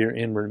of your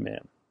inward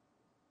man.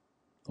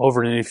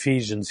 Over in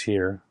Ephesians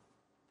here,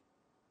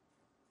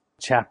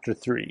 chapter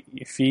 3.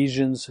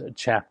 Ephesians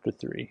chapter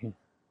 3.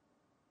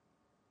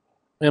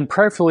 And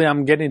prayerfully,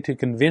 I'm getting to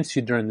convince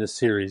you during this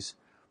series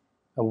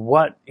of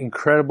what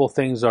incredible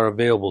things are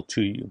available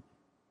to you,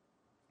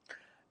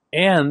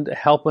 and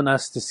helping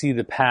us to see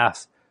the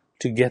path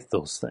to get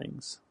those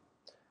things,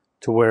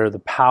 to where the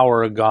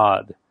power of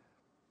God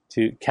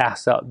to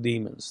cast out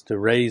demons, to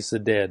raise the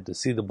dead, to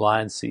see the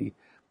blind see,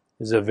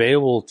 is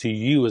available to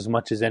you as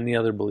much as any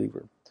other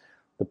believer.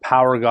 The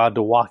power of God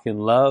to walk in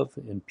love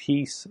and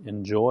peace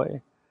and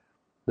joy.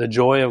 The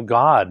joy of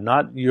God,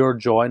 not your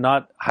joy,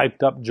 not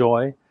hyped up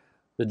joy,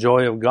 the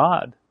joy of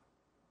God.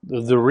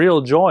 The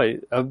real joy,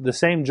 of the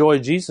same joy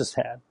Jesus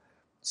had,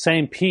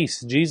 same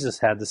peace Jesus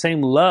had, the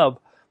same love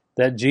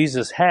that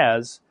Jesus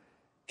has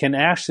can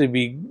actually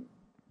be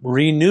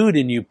renewed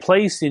in you,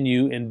 placed in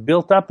you, and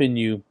built up in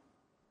you,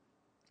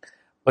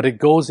 but it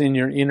goes in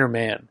your inner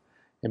man.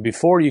 And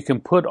before you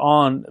can put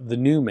on the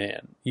new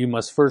man, you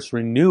must first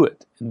renew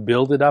it and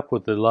build it up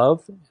with the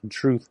love and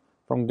truth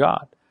from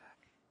God.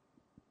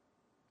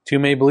 Too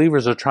many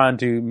believers are trying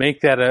to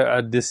make that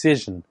a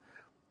decision.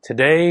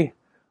 Today,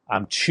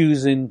 I'm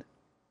choosing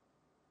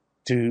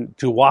to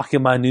walk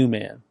in my new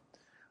man.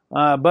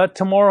 But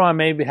tomorrow I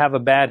may have a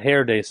bad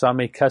hair day, so I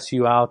may cuss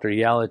you out or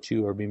yell at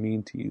you or be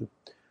mean to you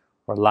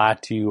or lie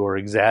to you or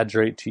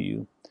exaggerate to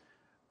you.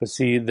 But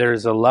see,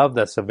 there's a love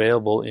that's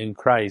available in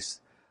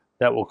Christ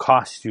that will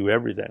cost you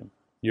everything.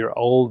 Your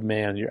old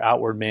man, your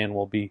outward man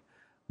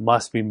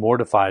must be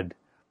mortified,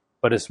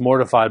 but it's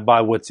mortified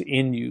by what's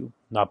in you,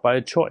 not by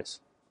a choice.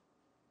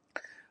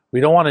 We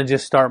don't want to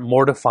just start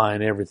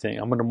mortifying everything.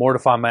 I'm going to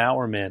mortify my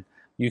outward man.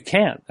 You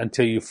can't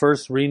until you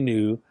first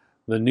renew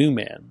the new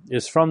man.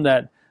 It's from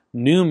that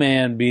new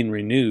man being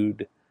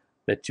renewed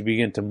that you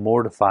begin to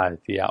mortify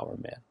the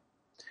outward man.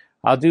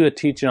 I'll do a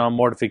teaching on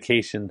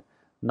mortification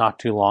not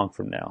too long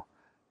from now.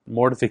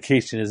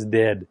 Mortification is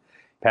dead.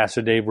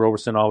 Pastor Dave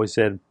Roberson always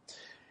said,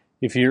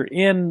 if you're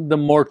in the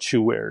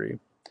mortuary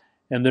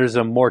and there's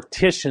a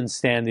mortician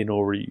standing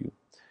over you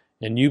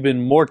and you've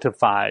been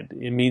mortified,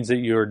 it means that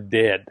you're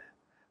dead.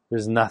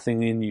 There's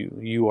nothing in you.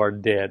 You are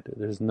dead.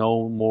 There's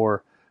no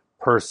more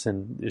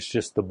person. It's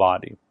just the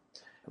body.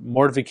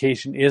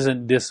 Mortification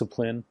isn't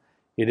discipline.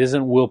 It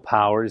isn't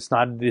willpower. It's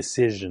not a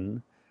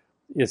decision.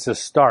 It's a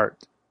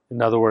start.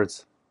 In other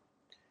words,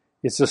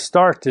 it's a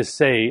start to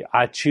say,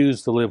 I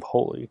choose to live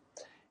holy.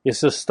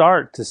 It's a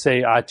start to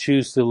say, I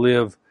choose to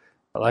live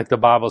like the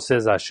Bible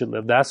says I should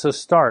live. That's a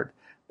start.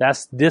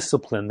 That's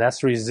discipline.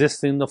 That's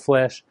resisting the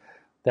flesh.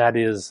 That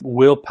is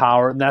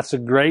willpower, and that's a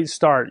great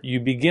start. You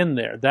begin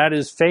there. That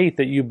is faith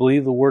that you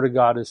believe the Word of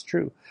God is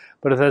true.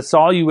 But if that's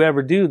all you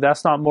ever do,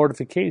 that's not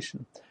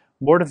mortification.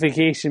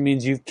 Mortification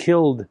means you've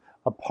killed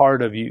a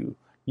part of you.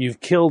 You've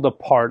killed a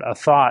part, a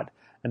thought,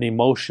 an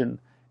emotion,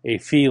 a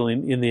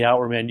feeling in the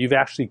outward man. You've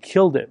actually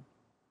killed it.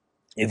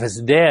 If it's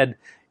dead,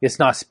 it's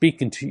not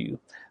speaking to you.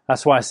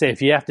 That's why I say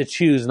if you have to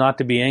choose not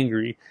to be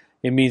angry,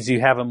 it means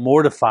you haven't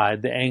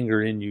mortified the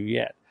anger in you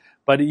yet.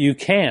 But you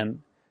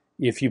can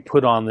if you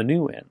put on the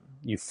new man.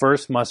 You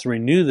first must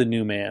renew the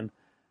new man,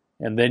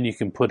 and then you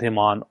can put him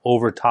on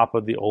over top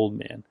of the old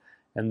man.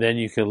 And then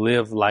you can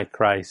live like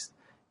Christ,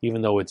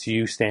 even though it's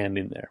you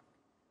standing there.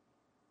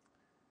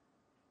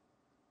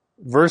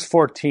 Verse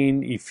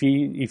 14,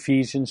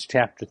 Ephesians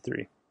chapter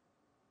 3.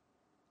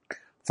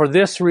 For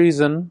this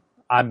reason,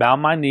 I bow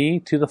my knee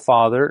to the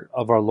Father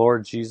of our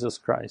Lord Jesus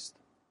Christ,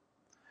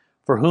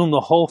 for whom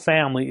the whole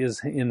family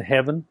is in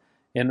heaven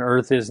and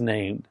earth is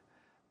named,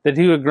 that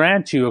he would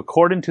grant you,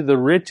 according to the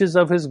riches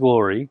of his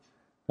glory,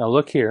 now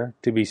look here,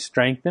 to be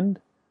strengthened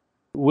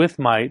with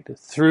might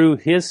through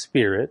his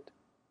Spirit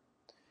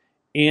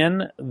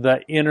in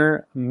the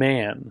inner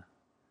man.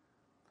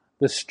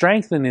 The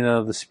strengthening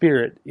of the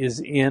Spirit is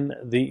in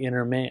the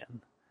inner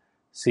man.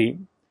 See,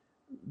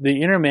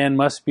 the inner man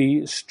must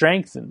be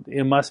strengthened.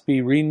 It must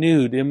be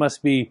renewed. It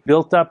must be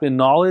built up in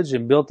knowledge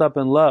and built up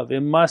in love.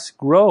 It must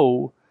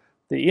grow.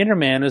 The inner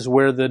man is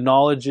where the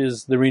knowledge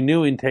is, the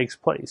renewing takes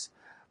place.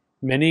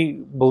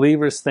 Many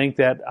believers think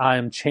that I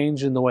am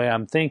changing the way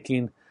I'm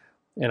thinking,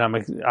 and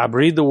I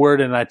read the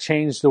Word and I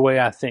change the way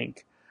I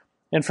think.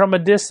 And from a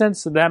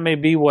distance, that may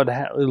be what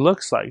it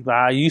looks like.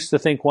 I used to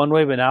think one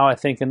way, but now I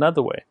think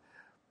another way.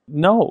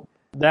 No,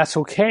 that's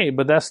okay,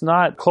 but that's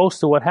not close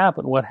to what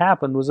happened. What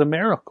happened was a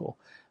miracle.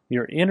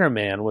 Your inner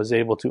man was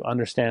able to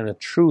understand the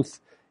truth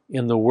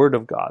in the Word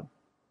of God.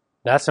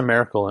 That's a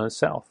miracle in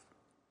itself.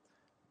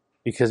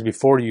 Because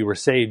before you were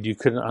saved, you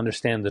couldn't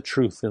understand the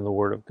truth in the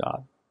Word of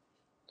God.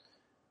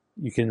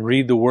 You can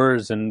read the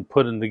words and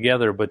put them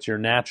together, but your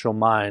natural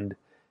mind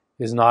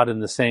is not in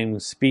the same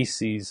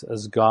species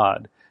as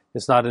God.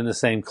 It's not in the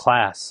same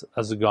class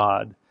as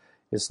God.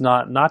 It's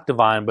not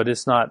divine, but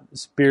it's not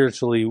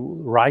spiritually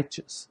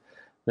righteous.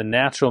 The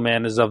natural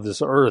man is of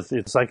this earth.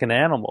 It's like an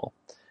animal,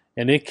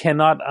 and it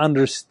cannot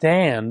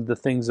understand the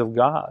things of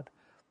God.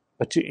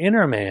 But your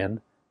inner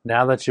man,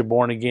 now that you're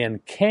born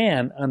again,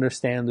 can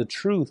understand the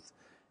truth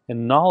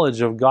and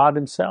knowledge of God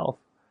himself.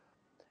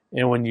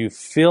 And when you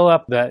fill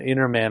up that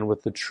inner man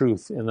with the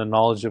truth and the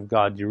knowledge of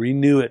God, you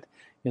renew it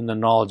in the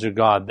knowledge of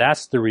God.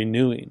 That's the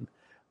renewing.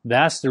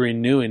 That's the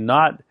renewing,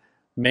 not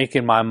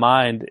making my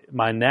mind,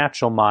 my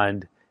natural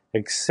mind,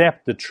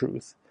 accept the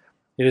truth.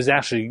 It is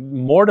actually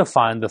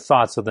mortifying the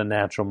thoughts of the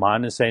natural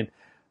mind and saying,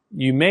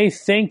 you may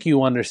think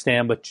you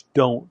understand, but you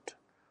don't.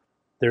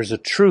 There's a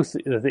truth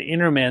that the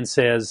inner man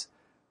says,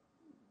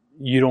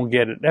 you don't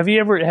get it. Have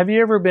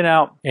you ever been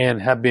out and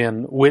have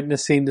been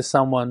witnessing to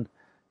someone,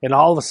 and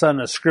all of a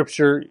sudden a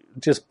scripture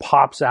just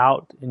pops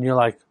out and you're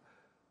like,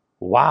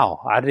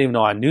 wow, I didn't even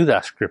know I knew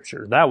that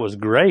scripture. That was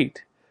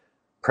great.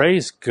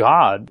 Praise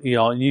God. You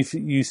know,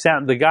 you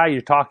sound, the guy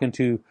you're talking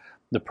to,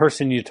 the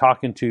person you're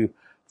talking to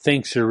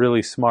thinks you're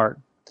really smart,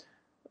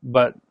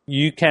 but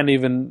you can't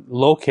even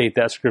locate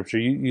that scripture.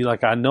 You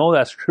like, I know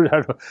that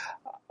scripture.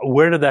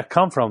 Where did that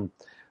come from?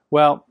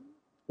 Well,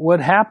 what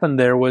happened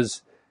there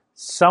was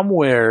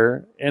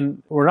somewhere,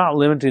 and we're not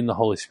limiting the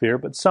Holy Spirit,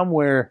 but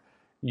somewhere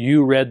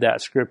you read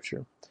that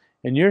scripture,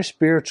 and your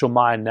spiritual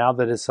mind, now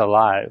that it's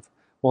alive,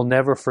 will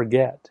never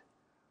forget.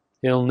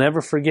 It'll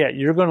never forget.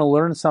 You're going to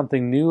learn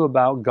something new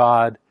about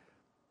God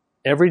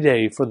every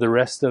day for the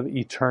rest of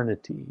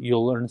eternity. You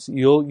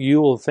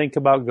will think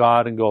about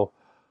God and go,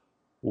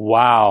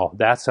 wow,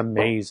 that's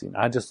amazing.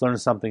 I just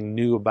learned something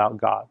new about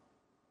God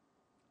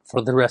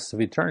for the rest of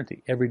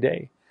eternity, every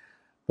day.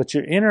 But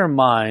your inner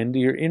mind,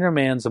 your inner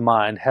man's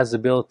mind, has the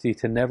ability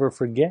to never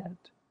forget.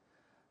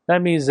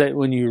 That means that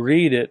when you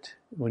read it,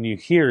 when you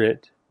hear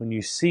it, when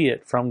you see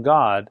it from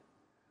God,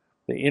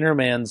 the inner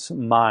man's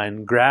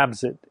mind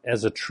grabs it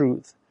as a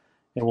truth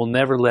and will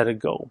never let it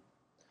go.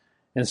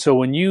 And so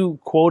when you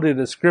quoted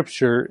a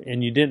scripture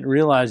and you didn't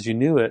realize you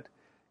knew it,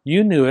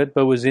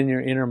 but it was in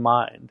your inner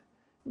mind.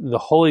 The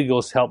Holy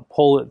Ghost helped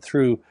pull it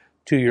through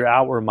to your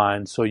outward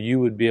mind so you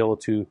would be able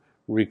to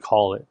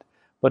recall it.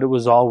 But it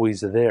was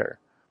always there.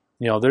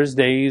 You know, there's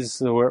days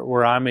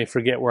where I may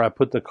forget where I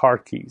put the car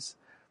keys.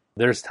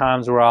 There's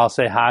times where I'll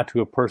say hi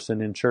to a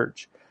person in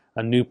church,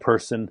 a new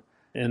person,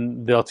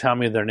 and they'll tell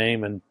me their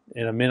name, and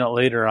a minute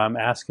later I'm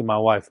asking my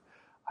wife,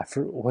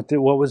 what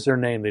was their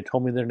name? They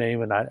told me their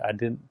name, and I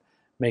didn't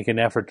make an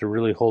effort to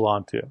really hold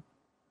on to it.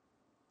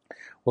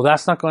 Well,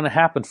 that's not going to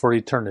happen for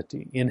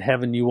eternity. In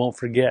heaven, you won't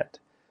forget.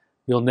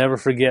 You'll never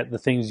forget the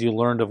things you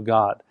learned of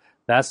God.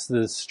 That's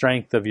the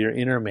strength of your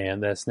inner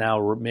man that's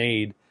now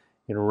made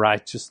in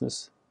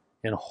righteousness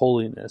and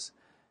holiness.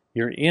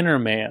 Your inner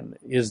man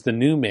is the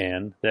new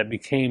man that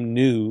became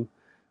new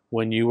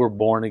when you were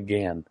born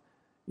again.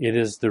 It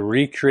is the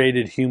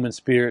recreated human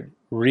spirit,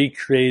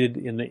 recreated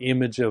in the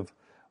image of,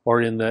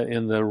 or in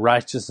the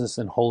righteousness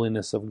and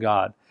holiness of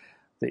God.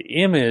 The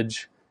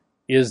image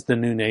is the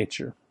new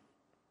nature.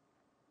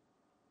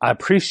 I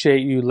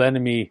appreciate you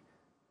letting me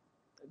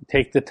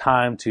take the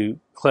time to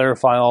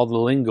clarify all the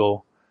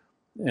lingo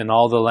and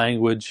all the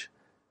language,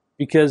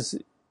 because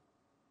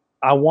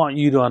I want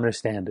you to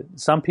understand it.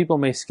 Some people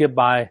may skip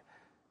by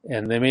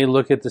and they may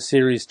look at the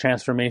series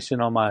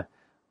Transformation on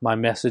my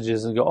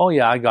messages and go, oh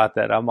yeah, I got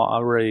that. I'm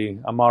already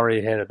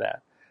ahead of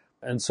that.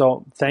 And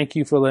so thank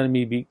you for letting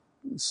me be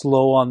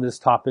slow on this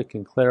topic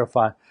and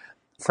clarify.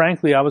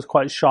 Frankly, I was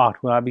quite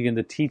shocked when I began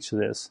to teach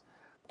this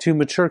to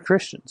mature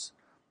Christians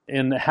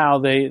and how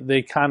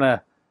they kind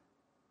of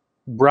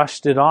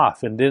brushed it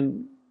off and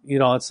didn't,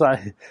 it's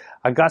like,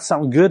 I got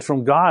something good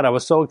from God. I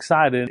was so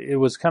excited. It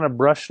was kind of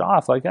brushed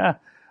off like,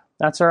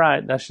 that's all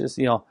right. That's just,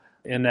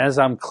 and as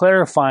I'm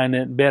clarifying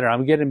it better,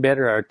 I'm getting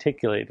better at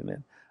articulating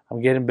it.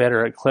 I'm getting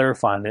better at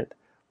clarifying it.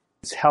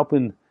 It's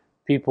helping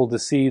people to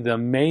see the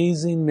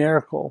amazing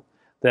miracle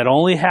that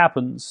only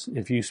happens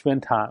if you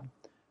spend time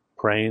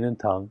praying in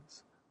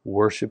tongues,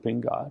 worshiping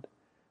God.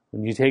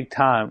 When you take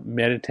time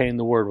meditating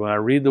the Word, when I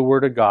read the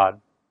Word of God,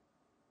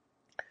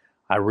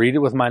 I read it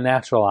with my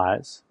natural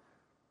eyes.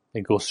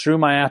 It goes through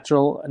my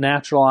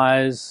natural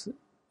eyes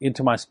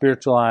into my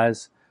spiritual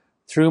eyes,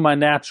 through my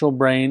natural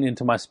brain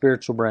into my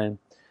spiritual brain.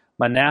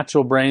 My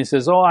natural brain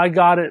says, oh, I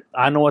got it.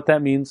 I know what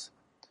that means.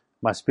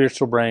 My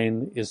spiritual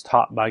brain is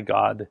taught by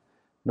God,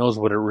 knows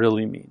what it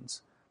really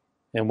means.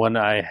 And when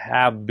I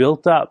have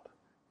built up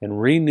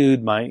and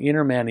renewed my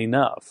inner man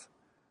enough,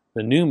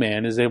 the new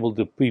man is able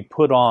to be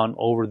put on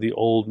over the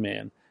old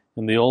man,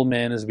 and the old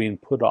man is being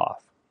put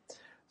off.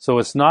 So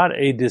it's not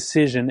a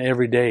decision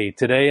every day.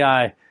 Today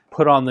I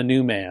put on the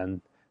new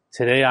man.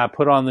 Today I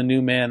put on the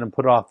new man and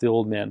put off the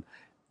old man.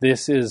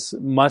 This is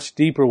much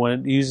deeper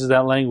when it uses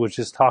that language.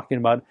 It's talking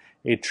about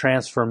a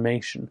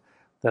transformation,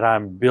 that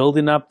I'm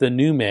building up the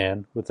new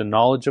man with the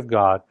knowledge of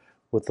God,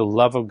 with the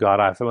love of God.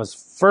 I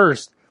must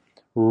first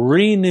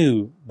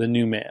renew the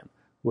new man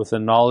with the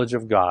knowledge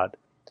of God,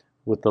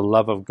 with the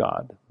love of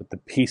God, with the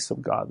peace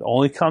of God. It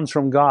only comes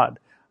from God.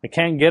 I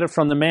can't get it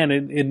from the man.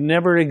 It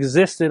never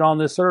existed on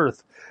this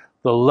earth.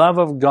 The love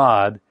of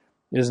God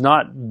is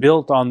not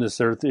built on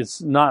this earth.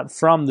 It's not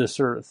from this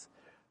earth.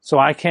 So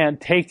I can't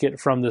take it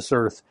from this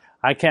earth.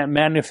 I can't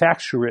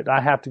manufacture it.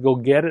 I have to go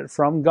get it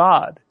from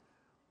God,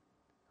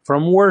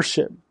 from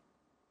worship.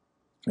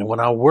 And when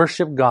I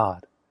worship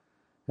God,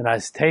 and I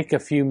take a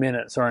few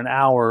minutes or an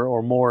hour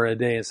or more a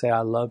day and say,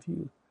 I love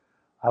you,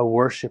 I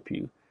worship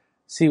you.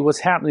 See, what's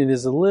happening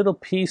is a little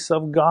piece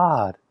of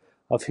God,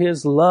 of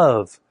His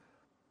love.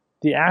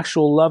 The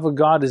actual love of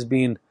God is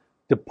being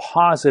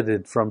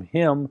deposited from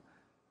Him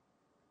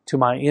to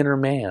my inner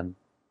man.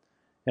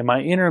 And my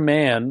inner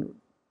man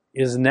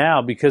is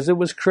now, because it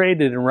was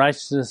created in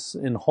righteousness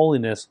and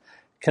holiness,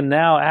 can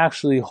now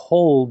actually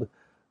hold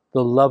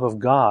the love of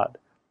God.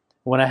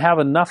 When I have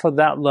enough of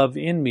that love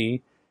in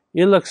me,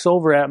 it looks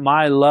over at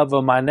my love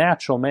of my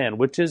natural man,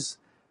 which is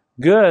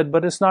good,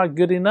 but it's not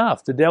good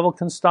enough. The devil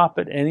can stop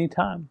at any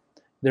time.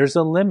 There's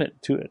a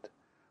limit to it,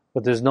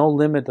 but there's no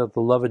limit of the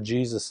love of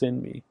Jesus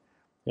in me.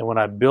 And when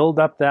I build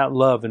up that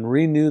love and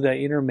renew that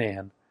inner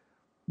man,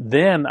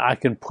 then I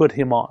can put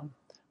Him on.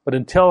 But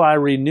until I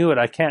renew it,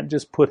 I can't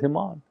just put Him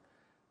on.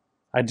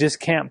 I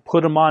just can't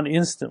put Him on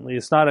instantly.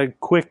 It's not a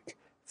quick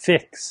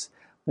fix.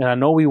 And I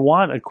know we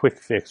want a quick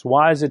fix.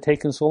 Why is it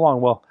taking so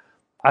long? Well,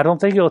 I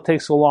don't think it'll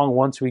take so long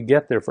once we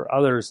get there for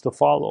others to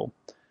follow.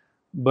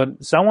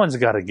 But someone's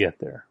got to get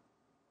there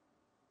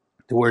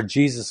to where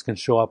Jesus can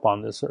show up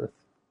on this earth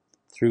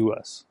through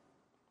us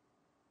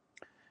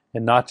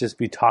and not just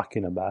be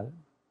talking about it.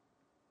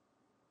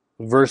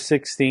 Verse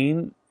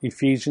 16,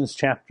 Ephesians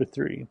chapter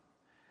 3,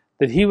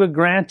 that He would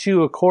grant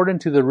you according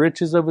to the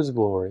riches of His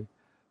glory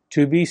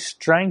to be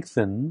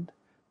strengthened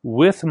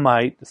with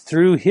might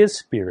through His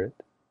Spirit,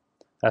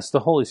 that's the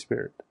Holy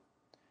Spirit,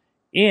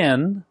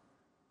 in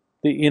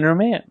the inner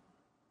man,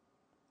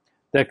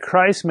 that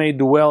Christ may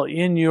dwell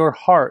in your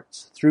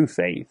hearts through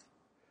faith.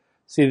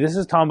 See, this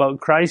is talking about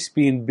Christ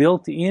being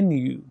built in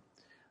you,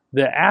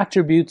 the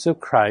attributes of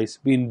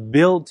Christ being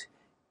built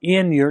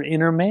in your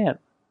inner man,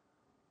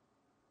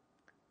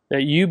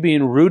 that you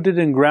being rooted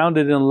and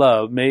grounded in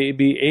love may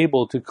be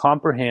able to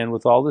comprehend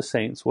with all the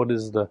saints what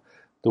is the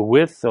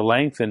width, the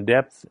length, and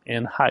depth,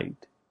 and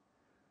height,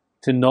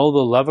 to know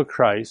the love of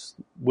Christ,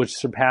 which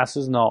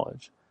surpasses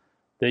knowledge,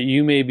 that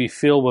you may be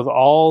filled with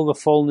all the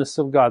fullness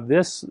of God.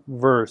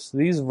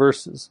 These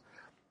verses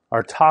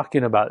are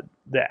talking about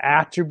the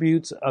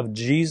attributes of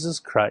Jesus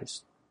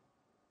Christ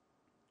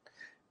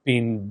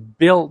being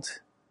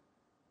built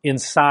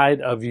inside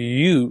of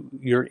you,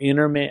 your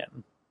inner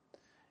man,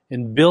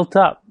 and built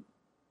up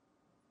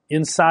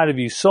inside of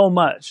you so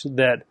much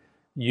that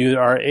you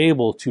are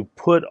able to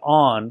put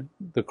on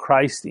the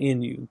Christ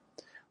in you,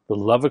 the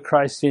love of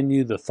Christ in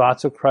you, the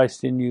thoughts of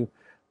Christ in you,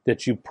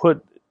 that you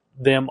put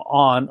them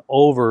on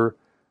over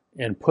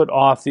and put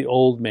off the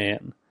old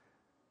man.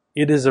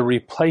 It is a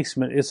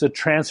replacement. It's a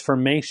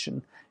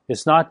transformation.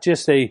 It's not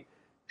just a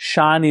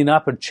shining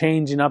up and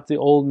changing up the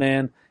old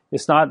man.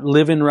 It's not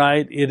living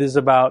right. It is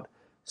about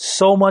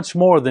so much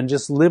more than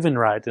just living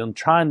right and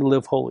trying to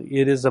live holy.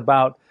 It is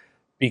about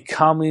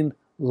becoming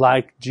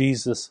like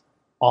Jesus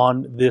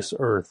on this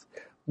earth.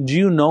 Do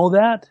you know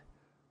that?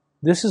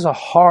 This is a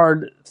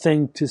hard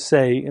thing to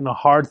say and a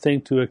hard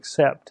thing to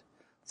accept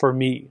for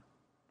me.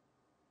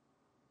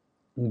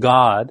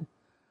 God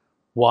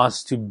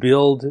wants to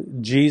build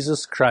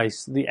Jesus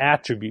Christ, the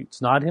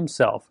attributes, not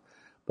Himself,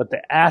 but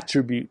the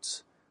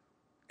attributes,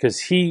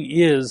 because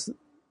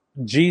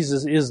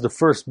Jesus is the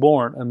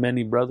firstborn of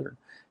many brethren,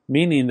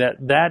 meaning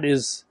that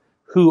is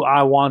who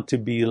I want to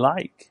be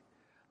like.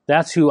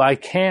 That's who I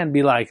can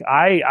be like.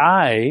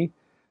 I,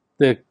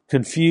 the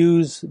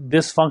confused,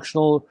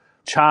 dysfunctional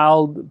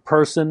child,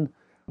 person,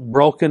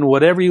 broken,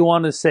 whatever you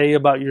want to say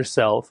about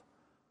yourself,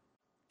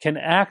 can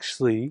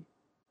actually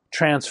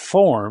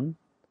transform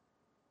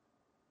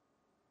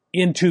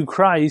into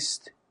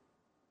Christ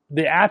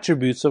the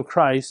attributes of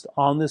Christ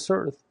on this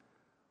earth.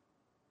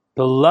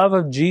 The love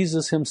of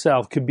Jesus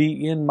himself could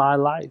be in my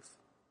life.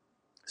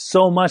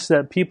 So much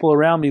that people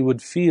around me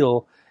would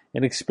feel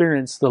and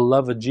experience the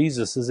love of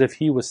Jesus as if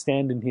he was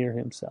standing here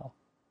himself.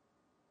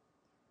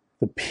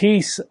 The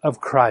peace of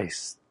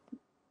Christ,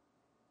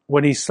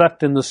 when he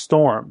slept in the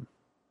storm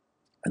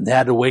and they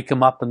had to wake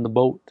him up in the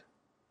boat,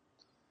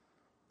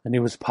 and he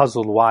was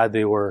puzzled why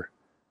they were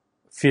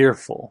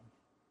fearful.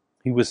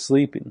 He was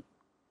sleeping.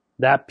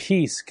 That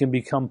peace can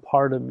become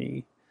part of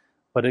me,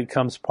 but it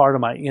becomes part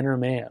of my inner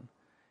man.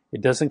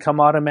 It doesn't come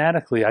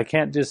automatically. I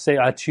can't just say,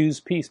 I choose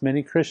peace.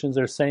 Many Christians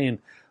are saying,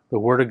 the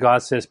Word of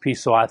God says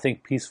peace, so I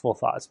think peaceful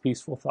thoughts,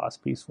 peaceful thoughts,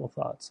 peaceful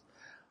thoughts.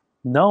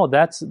 No,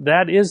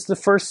 that is the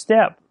first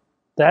step.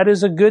 That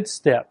is a good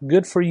step,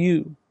 good for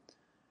you.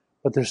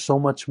 But there's so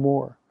much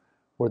more,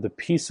 where the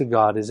peace of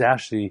God is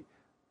actually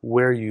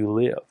where you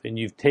live. And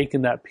you've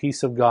taken that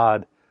peace of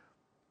God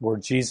where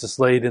Jesus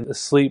laid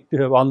asleep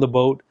on the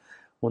boat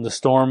when the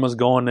storm was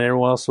going and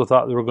everyone else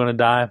thought they were going to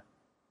die.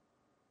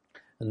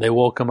 And they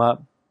woke him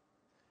up.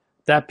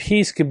 That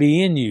peace could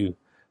be in you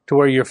to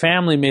where your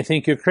family may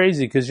think you're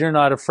crazy because you're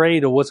not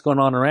afraid of what's going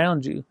on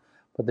around you.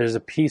 But there's a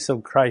peace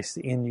of Christ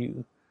in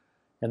you.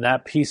 And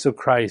that peace of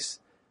Christ,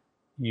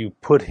 you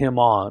put him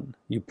on.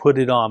 You put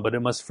it on. But it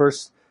must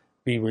first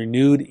be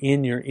renewed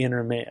in your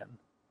inner man.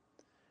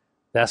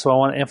 That's what I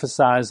want to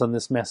emphasize on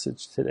this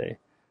message today.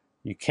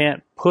 You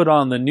can't put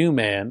on the new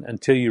man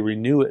until you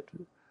renew it.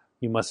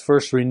 You must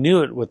first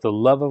renew it with the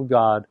love of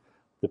God,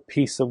 the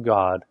peace of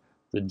God,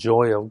 the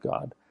joy of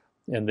God,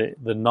 and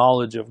the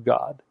knowledge of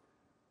God.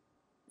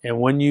 And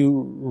when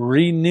you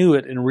renew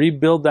it and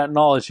rebuild that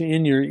knowledge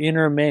in your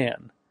inner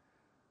man,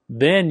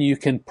 then you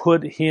can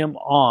put him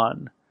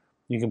on.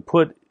 You can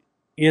put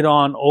it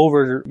on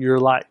over your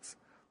life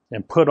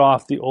and put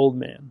off the old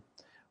man.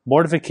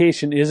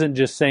 Mortification isn't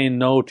just saying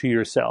no to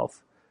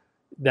yourself.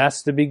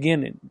 That's the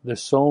beginning.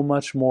 There's so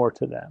much more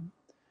to that.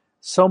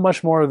 So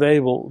much more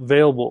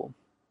available.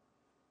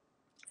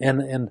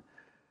 And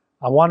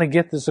I want to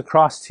get this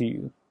across to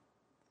you,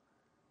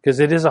 because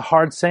it is a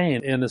hard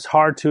saying and it's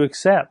hard to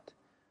accept,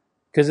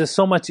 because it's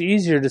so much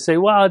easier to say,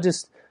 well, I'll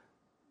just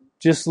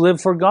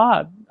live for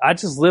God. I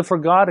just live for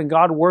God and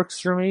God works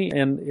for me.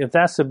 And if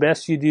that's the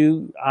best you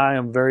do, I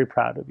am very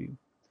proud of you.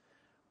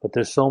 But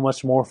there's so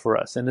much more for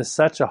us. And it's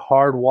such a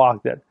hard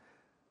walk that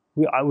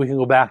we can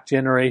go back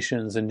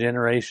generations and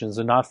generations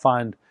and not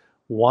find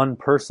one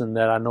person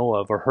that I know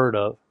of or heard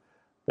of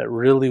that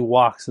really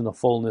walks in the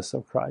fullness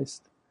of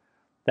Christ.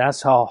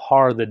 That's how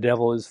hard the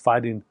devil is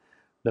fighting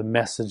the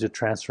message of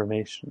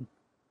transformation.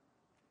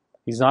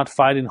 He's not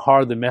fighting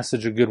hard the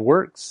message of good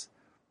works,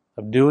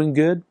 of doing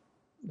good,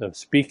 of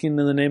speaking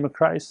in the name of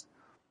Christ,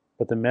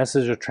 but the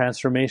message of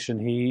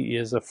transformation, he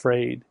is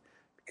afraid.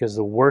 Because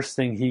the worst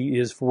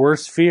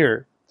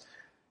fear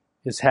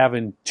is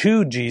having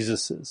 2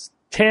 Jesuses,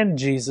 10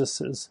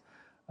 Jesuses,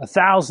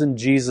 1,000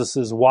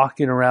 Jesuses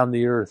walking around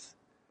the earth.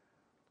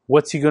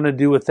 What's he going to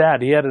do with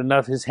that? He had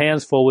enough, his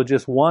hands full with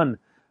just one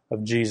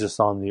of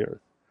Jesus on the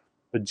earth.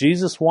 But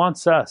Jesus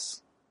wants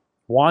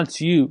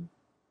you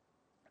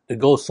to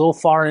go so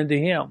far into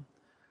him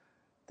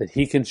that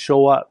he can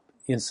show up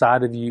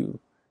inside of you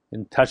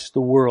and touch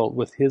the world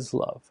with his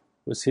love,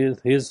 with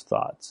his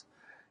thoughts.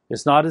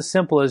 It's not as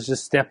simple as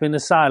just stepping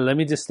aside. Let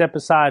me just step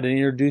aside and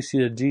introduce you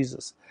to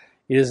Jesus.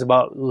 It is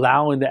about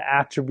allowing the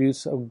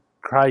attributes of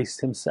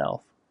Christ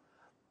himself.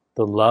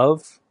 The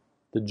love,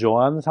 the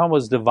joy. I'm not talking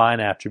about his divine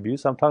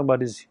attributes. I'm talking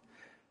about his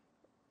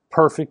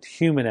perfect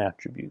human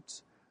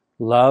attributes.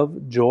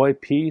 Love, joy,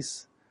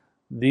 peace.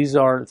 These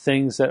are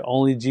things that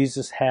only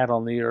Jesus had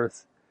on the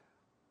earth.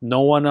 No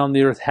one on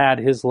the earth had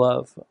his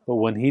love. But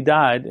when he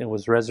died and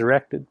was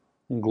resurrected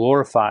and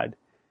glorified,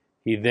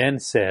 he then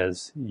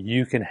says,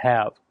 you can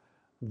have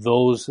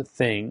those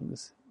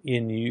things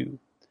in you.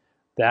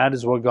 That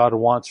is what God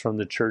wants from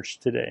the church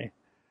today.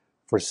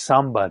 For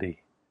somebody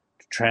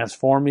to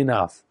transform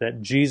enough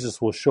that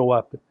Jesus will show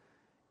up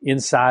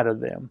inside of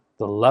them.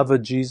 The love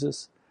of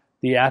Jesus,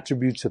 the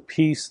attributes of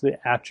peace, the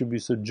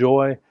attributes of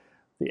joy,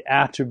 the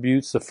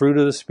attributes, the fruit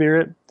of the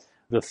Spirit,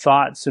 the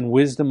thoughts and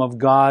wisdom of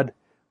God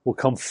will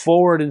come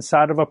forward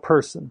inside of a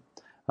person.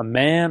 A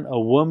man, a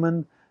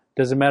woman,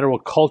 doesn't matter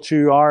what culture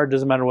you are,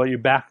 doesn't matter what your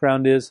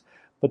background is,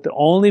 but the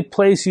only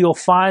place you'll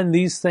find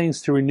these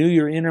things to renew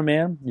your inner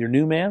man, your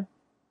new man,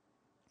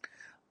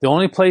 the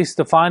only place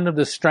to find them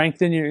to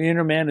strengthen your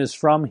inner man is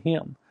from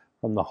him,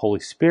 from the Holy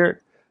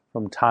Spirit,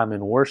 from time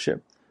in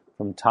worship,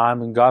 from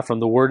time in God, from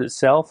the Word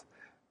itself.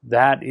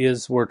 That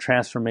is where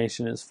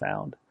transformation is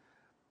found.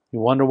 You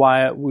wonder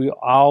why we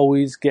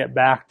always get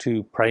back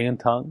to pray in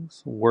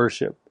tongues,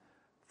 worship,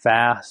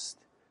 fast,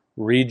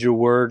 read your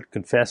Word,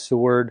 confess the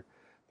Word,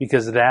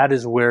 because that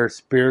is where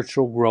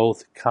spiritual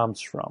growth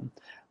comes from.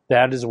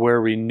 That is where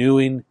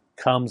renewing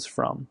comes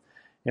from.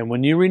 And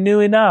when you renew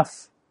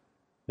enough,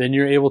 then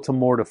you're able to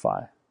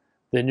mortify.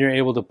 Then you're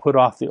able to put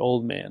off the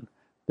old man.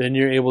 Then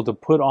you're able to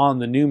put on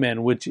the new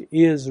man, which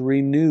is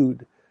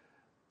renewed.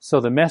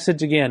 So the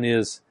message again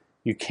is,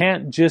 you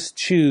can't just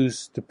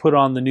choose to put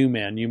on the new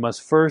man. You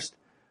must first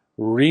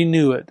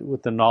renew it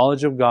with the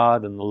knowledge of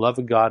God and the love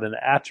of God and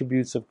the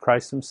attributes of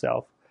Christ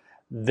himself,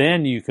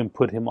 then you can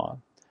put him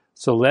on.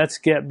 So let's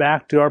get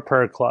back to our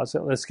prayer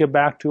closet. Let's get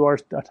back to our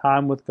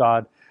time with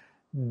God.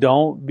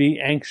 Don't be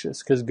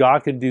anxious, because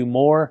God can do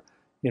more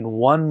in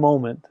one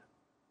moment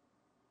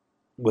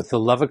with the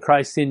love of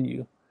Christ in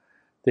you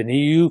than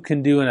you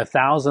can do in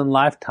 1,000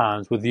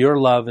 lifetimes with your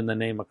love in the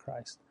name of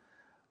Christ.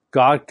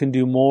 God can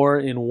do more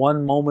in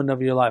one moment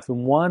of your life.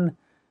 And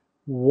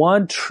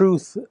one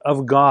truth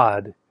of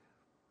God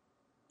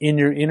in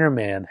your inner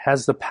man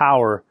has the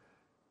power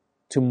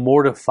to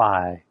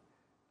mortify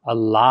a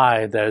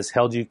lie that has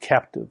held you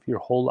captive your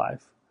whole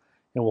life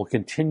and will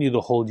continue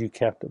to hold you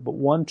captive. But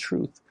one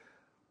truth,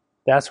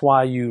 that's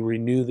why you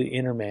renew the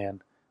inner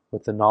man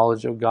with the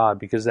knowledge of God,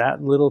 because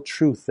that little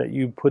truth that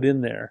you put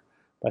in there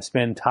by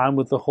spending time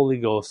with the Holy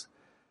Ghost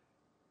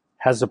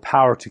has the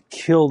power to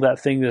kill that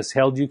thing that's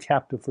held you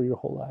captive for your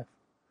whole life.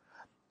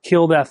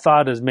 Kill that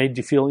thought that has made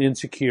you feel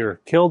insecure.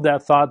 Kill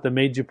that thought that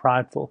made you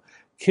prideful.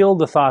 Kill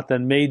the thought that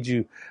made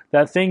you,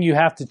 that thing you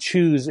have to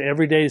choose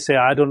every day to say,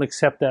 I don't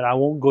accept that. I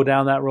won't go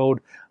down that road.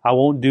 I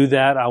won't do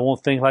that. I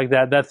won't think like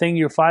that. That thing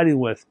you're fighting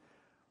with,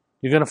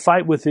 you're going to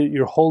fight with it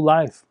your whole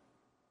life.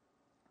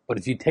 But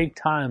if you take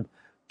time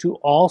to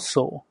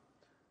also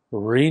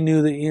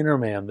renew the inner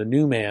man, the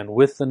new man,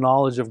 with the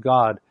knowledge of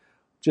God,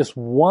 just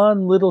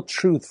one little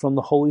truth from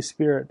the Holy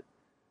Spirit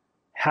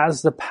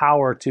has the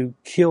power to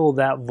kill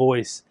that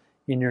voice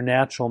in your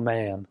natural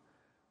man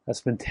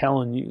that's been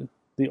telling you,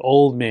 the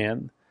old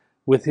man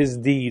with his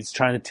deeds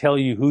trying to tell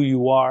you who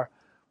you are,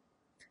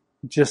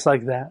 just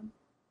like that.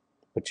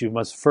 But you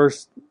must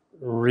first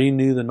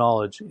renew the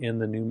knowledge in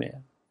the new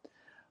man.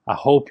 I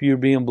hope you're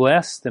being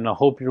blessed, and I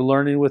hope you're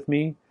learning with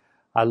me.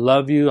 I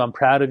love you. I'm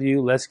proud of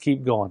you. Let's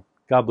keep going.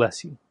 God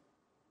bless you.